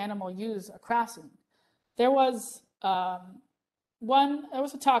 did an animal use a crossing? there was there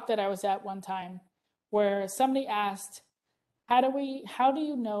was a talk that I was at one time where somebody asked, how do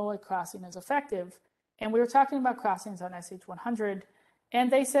you know a crossing is effective? And we were talking about crossings on SH100,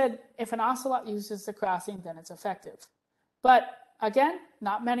 and they said if an ocelot uses the crossing, then it's effective. But again,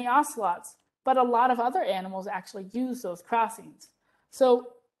 not many ocelots, but a lot of other animals actually use those crossings. So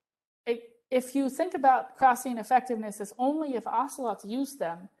if you think about crossing effectiveness as only if ocelots use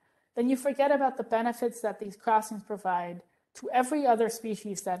them, then you forget about the benefits that these crossings provide to every other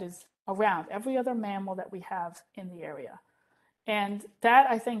species that is around, every other mammal that we have in the area. And that,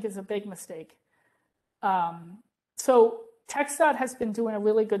 I think, is a big mistake. So TxDOT has been doing a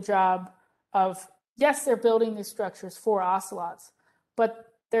really good job of, yes, they're building these structures for ocelots,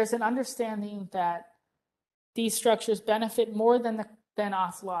 but there's an understanding that these structures benefit more than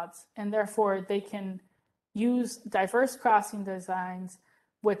ocelots, and therefore they can use diverse crossing designs,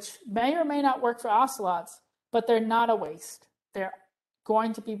 which may or may not work for ocelots, but they're not a waste. They're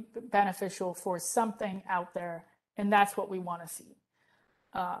going to be beneficial for something out there, and that's what we want to see.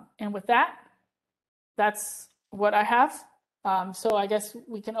 And with that, that's what I have. So I guess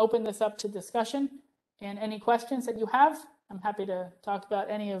we can open this up to discussion, and any questions that you have, I'm happy to talk about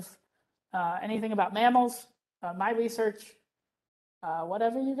anything about mammals, my research,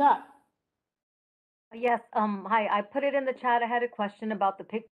 whatever you got. Yes, hi, I put it in the chat. I had a question about the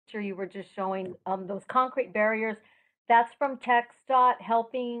picture you were just showing, those concrete barriers. That's from TxDOT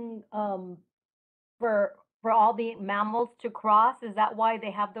helping for all the mammals to cross. Is that why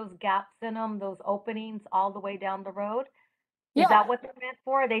they have those gaps in them, those openings all the way down the road? Is that what they're meant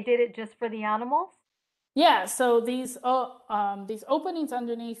for? They did it just for the animals? Yeah, so these openings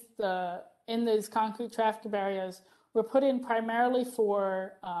underneath in these concrete traffic barriers were put in primarily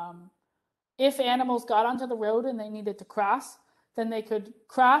for if animals got onto the road and they needed to cross, then they could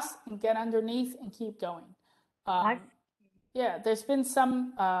cross and get underneath and keep going. Yeah, there's been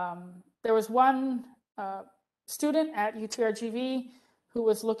some, there was one student at UTRGV who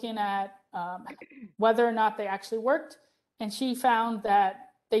was looking at whether or not they actually worked, and she found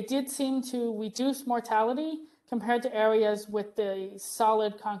that they did seem to reduce mortality compared to areas with the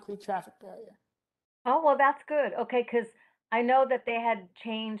solid concrete traffic barrier. Oh, well, that's good. Okay, because I know that they had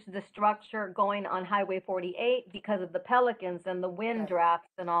changed the structure going on Highway 48 because of the pelicans and the wind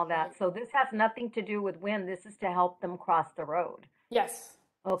drafts and all that. Right. So this has nothing to do with wind. This is to help them cross the road. Yes.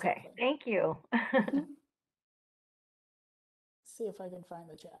 Okay, Exactly. thank you. See if I can find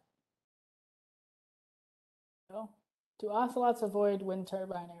the chat. So, do ocelots avoid wind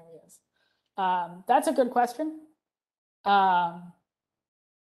turbine areas? That's a good question. I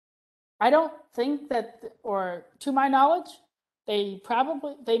don't think that, or to my knowledge, they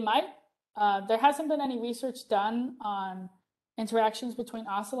might. There hasn't been any research done on interactions between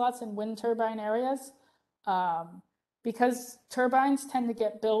ocelots and wind turbine areas, because turbines tend to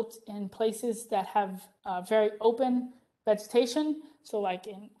get built in places that have very open vegetation, so like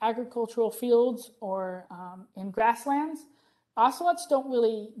in agricultural fields or in grasslands. Ocelots don't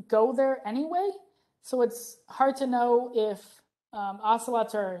really go there anyway, so it's hard to know if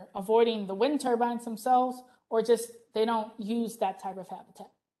ocelots are avoiding the wind turbines themselves or just they don't use that type of habitat.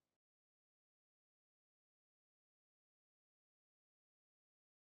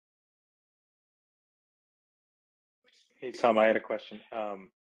 Hey, Tom, I had a question.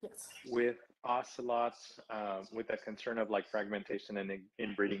 Yes. With ocelots, with that concern of like fragmentation and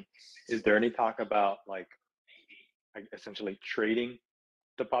inbreeding, is there any talk about like essentially trading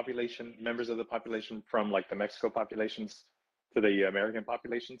the population, members of the population from like the Mexico populations to the American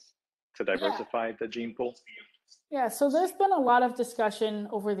populations to diversify the gene pool? Yeah, so there's been a lot of discussion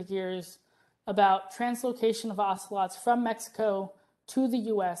over the years about translocation of ocelots from Mexico to the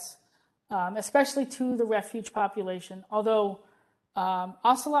US, especially to the refuge population. Although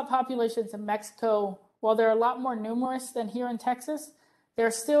ocelot populations in Mexico, while they're a lot more numerous than here in Texas,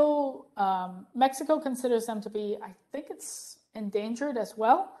 they're still, Mexico considers them to be, I think it's endangered as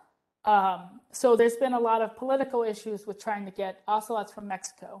well. So there's been a lot of political issues with trying to get ocelots from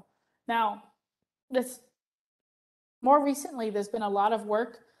Mexico. Now, more recently, there's been a lot of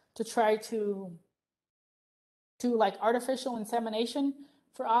work to try to do like artificial insemination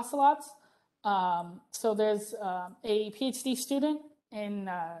for ocelots. So there's a PhD student in,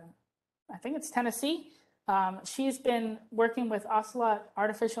 I think it's Tennessee. She's been working with ocelot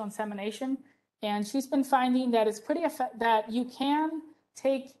artificial insemination, and she's been finding that it's pretty that you can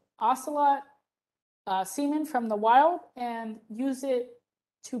take ocelot semen from the wild and use it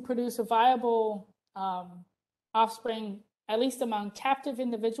to produce a viable offspring, at least among captive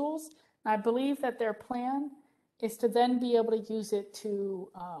individuals. And I believe that their plan is to then be able to use it to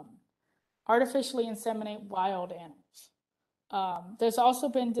artificially inseminate wild animals. There's also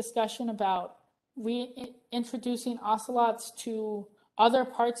been discussion about reintroducing ocelots to other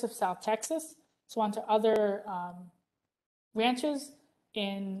parts of South Texas, so onto other ranches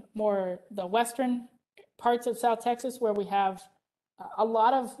in more the western parts of South Texas, where we have a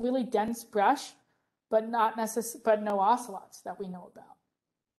lot of really dense brush, but but no ocelots that we know about.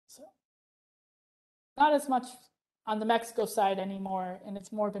 So not as much on the Mexico side anymore, and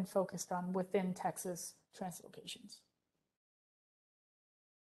it's more been focused on within Texas translocations.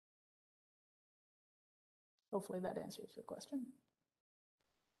 Hopefully that answers your question.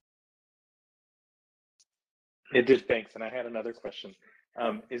 It did, thanks. And I had another question.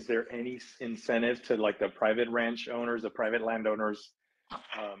 Is there any incentive to like the private ranch owners, the private landowners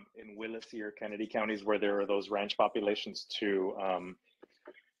in Willacy or Kennedy counties where there are those ranch populations to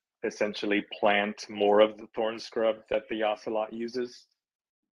essentially plant more of the thorn scrub that the ocelot uses?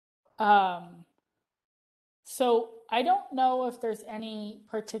 So I don't know if there's any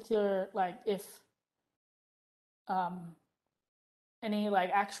particular, like if any like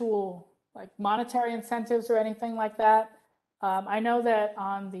actual like monetary incentives or anything like that. I know that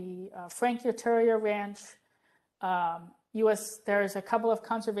on the Frank Terrier Ranch, there's a couple of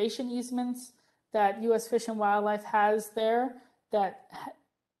conservation easements that U.S. Fish and Wildlife has there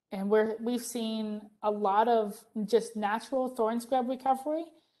and we've seen a lot of just natural thorn scrub recovery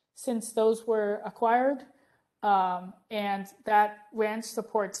since those were acquired. And that ranch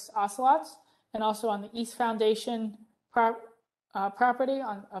supports ocelots, and also on the East Foundation property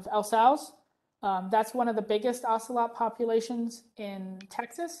of El Sal's. That's one of the biggest ocelot populations in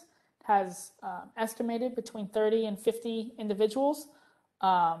Texas, has estimated between 30 and 50 individuals.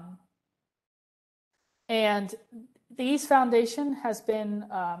 And the East Foundation has been,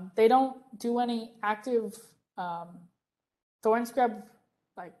 they don't do any active thorn scrub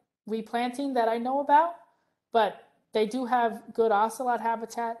like replanting that I know about, but they do have good ocelot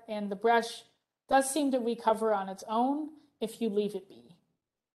habitat, and the brush does seem to recover on its own if you leave it be.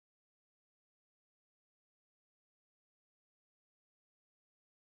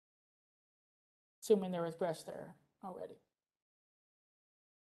 Assuming there was brush there already.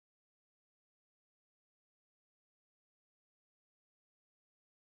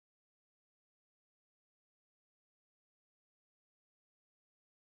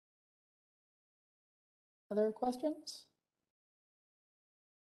 Other questions?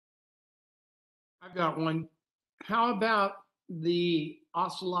 I've got one. How about the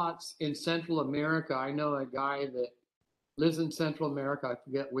ocelots in Central America? I know a guy that lives in Central America. I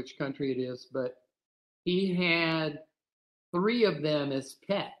forget which country it is, but he had 3 of them as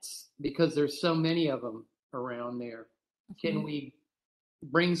pets because there's so many of them around there. Can we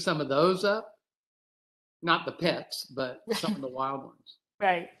bring some of those up? Not the pets, but some of the wild ones.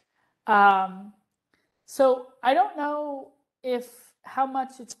 Right. So I don't know how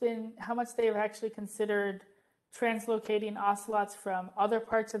much they've actually considered translocating ocelots from other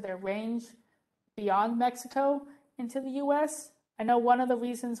parts of their range beyond Mexico into the US. I know one of the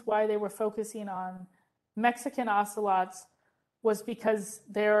reasons why they were focusing on Mexican ocelots was because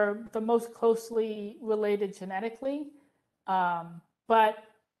they're the most closely related genetically. But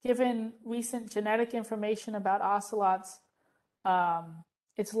given recent genetic information about ocelots,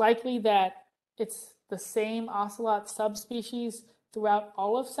 it's likely that it's the same ocelot subspecies throughout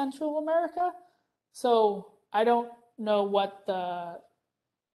all of Central America. So I don't know what the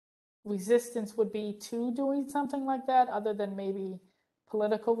resistance would be to doing something like that, other than maybe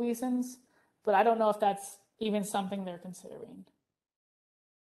political reasons. But I don't know if that's even something they're considering.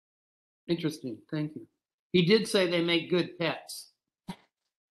 Interesting. Thank you. He did say they make good pets.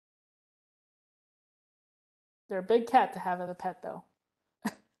 They're a big cat to have as a pet, though.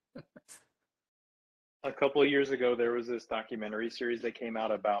 A couple of years ago, there was this documentary series that came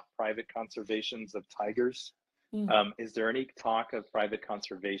out about private conservations of tigers. Is there any talk of private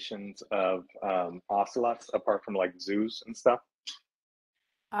conservations of ocelots apart from like zoos and stuff?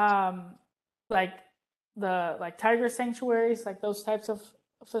 Like tiger sanctuaries, like those types of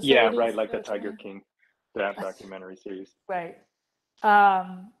facilities? Yeah, right, like the Tiger King, that documentary series. Right.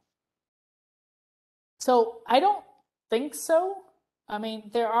 So I don't think so. I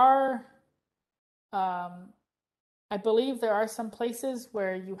mean, there are, I believe there are some places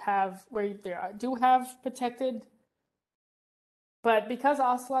where do have protected, but because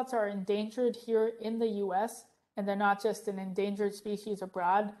ocelots are endangered here in the U.S. and they're not just an endangered species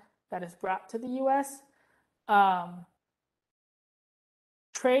abroad that is brought to the U.S.,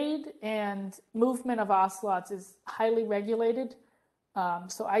 trade and movement of ocelots is highly regulated.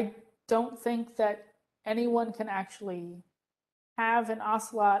 So I don't think that anyone can actually have an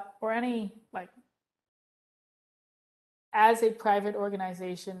ocelot or any, like, as a private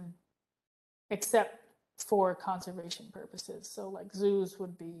organization, except for conservation purposes. So like zoos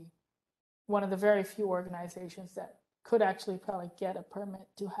would be one of the very few organizations that could actually probably get a permit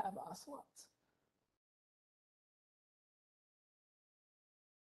to have ocelots.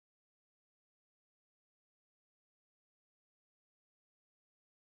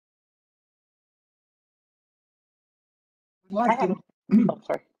 Like to, Oh,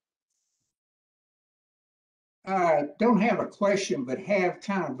 sorry. don't have a question, but have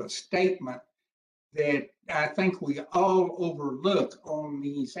kind of a statement that I think we all overlook on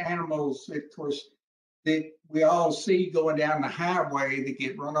these animals, of course, that we all see going down the highway that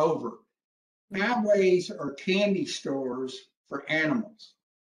get run over. Highways are candy stores for animals.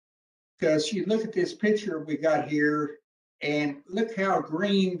 Because you look at this picture we got here, and look how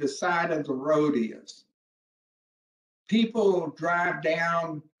green the side of the road is. People drive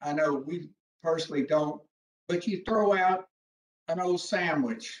down, I know we personally don't, but you throw out an old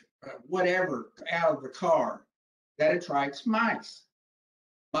sandwich, whatever, out of the car, that attracts mice.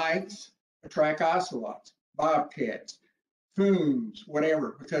 Mice attract ocelots, bobcats, coons,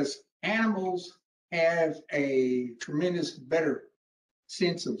 whatever, because animals have a tremendous better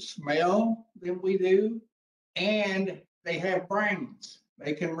sense of smell than we do, and they have brains.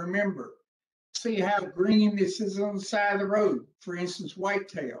 They can remember. See how green this is on the side of the road. For instance,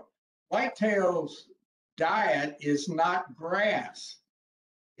 whitetail. Whitetail's diet is not grass.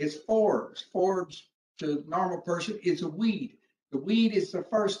 It's forbs. Forbs to the normal person is a weed. The weed is the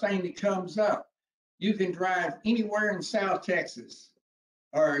first thing that comes up. You can drive anywhere in South Texas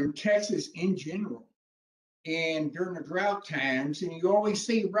or in Texas in general, and during the drought times, and you always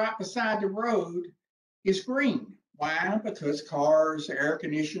see right beside the road is green. Why? Because cars, air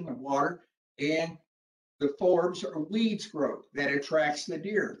conditioning, the water, and the forbs or weeds growth that attracts the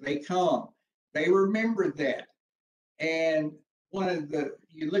deer. They come, they remember that. And one of the,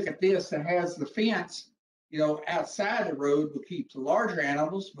 you look at this, it has the fence, outside the road will keep the larger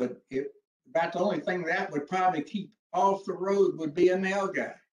animals, but about the only thing that would probably keep off the road would be a nail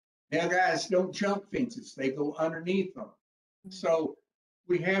guy. Nail guys don't jump fences, they go underneath them. So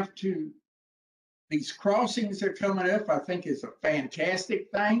we have to, these crossings are coming up, I think is a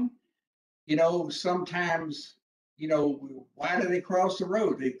fantastic thing. Sometimes, why do they cross the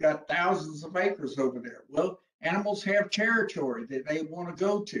road? They've got thousands of acres over there. Well, animals have territory that they want to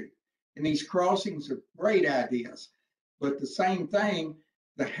go to. And these crossings are great ideas. But the same thing,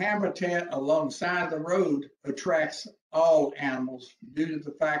 the habitat alongside the road attracts all animals due to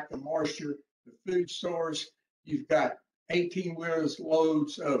the fact the moisture, the food source. You've got 18-wheelers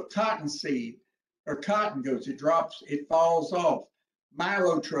loads of cotton seed or cotton goes, it falls off.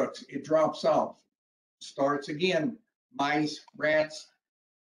 Milo trucks, it drops off. Starts again, mice, rats,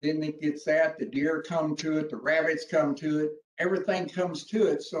 then it gets that, the deer come to it, the rabbits come to it, everything comes to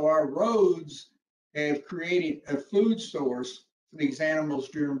it. So our roads have created a food source for these animals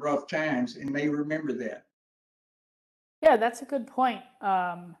during rough times, and they remember that. Yeah, that's a good point.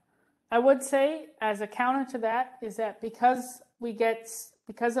 I would say, as a counter to that, is that because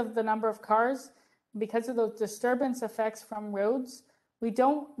of the number of cars, because of those disturbance effects from roads,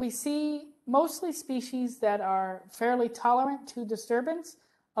 we see mostly species that are fairly tolerant to disturbance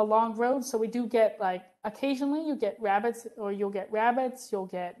along roads. So we do get, like, occasionally you get rabbits, or you'll get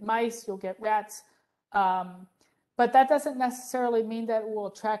mice, you'll get rats. But that doesn't necessarily mean that it will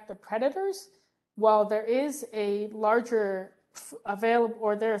attract the predators. While there is a larger available,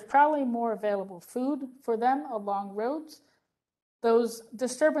 or there's probably more available food for them along roads, those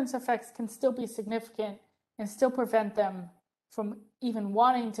disturbance effects can still be significant and still prevent them from even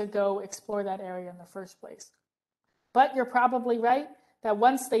wanting to go explore that area in the first place. But you're probably right that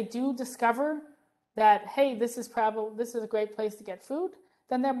once they do discover that, hey, this is a great place to get food,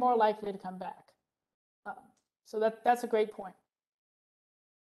 then they're more likely to come back. So that's a great point.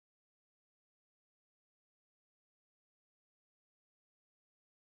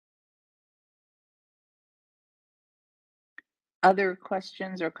 Other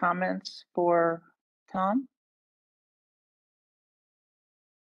questions or comments for Tom?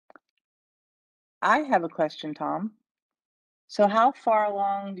 I have a question, Tom. So how far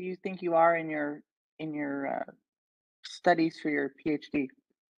along do you think you are in your studies for your PhD?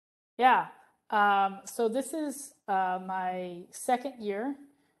 Yeah. So this is my second year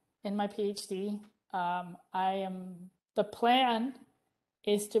in my PhD. The plan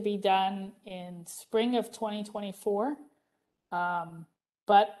is to be done in spring of 2024.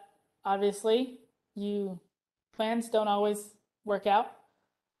 But obviously, plans don't always work out.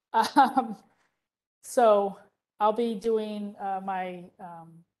 So I'll be doing my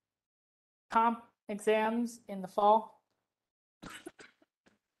comp exams in the fall.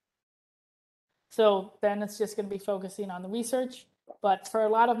 So then it's just going to be focusing on the research. But for a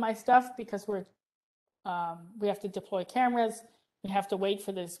lot of my stuff, because we have to deploy cameras, we have to wait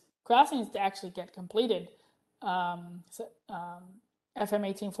for these crossings to actually get completed. FM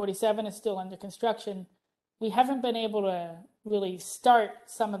 1847 is still under construction. We haven't been able to really start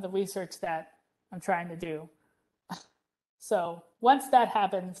some of the research that I'm trying to do. So once that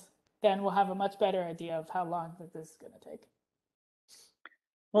happens, then we'll have a much better idea of how long that this is going to take.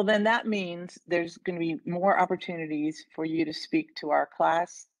 Well, then that means there's going to be more opportunities for you to speak to our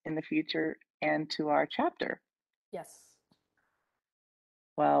class in the future and to our chapter. Yes.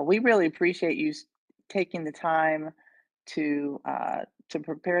 Well, we really appreciate you taking the time to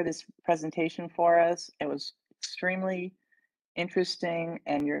prepare this presentation for us. It was extremely interesting,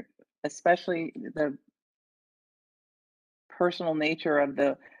 and especially the personal nature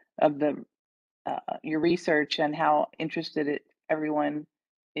of your research and how interested everyone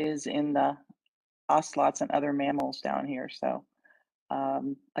is in the ocelots and other mammals down here. So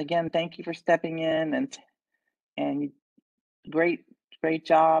again, thank you for stepping in, and great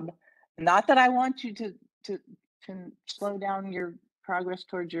job. Not that I want you to slow down your progress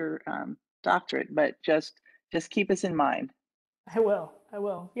towards your doctorate, but just keep us in mind. I will.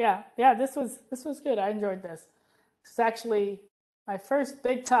 Yeah. This was good. I enjoyed this. It's actually my first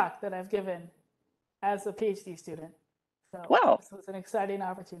big talk that I've given as a PhD student. So Well, this was an exciting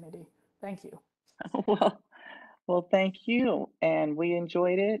opportunity. Thank you. well, thank you, and we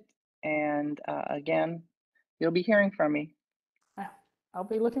enjoyed it. And again, you'll be hearing from me. I'll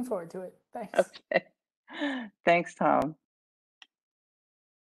be looking forward to it. Thanks. Okay. Thanks, Tom.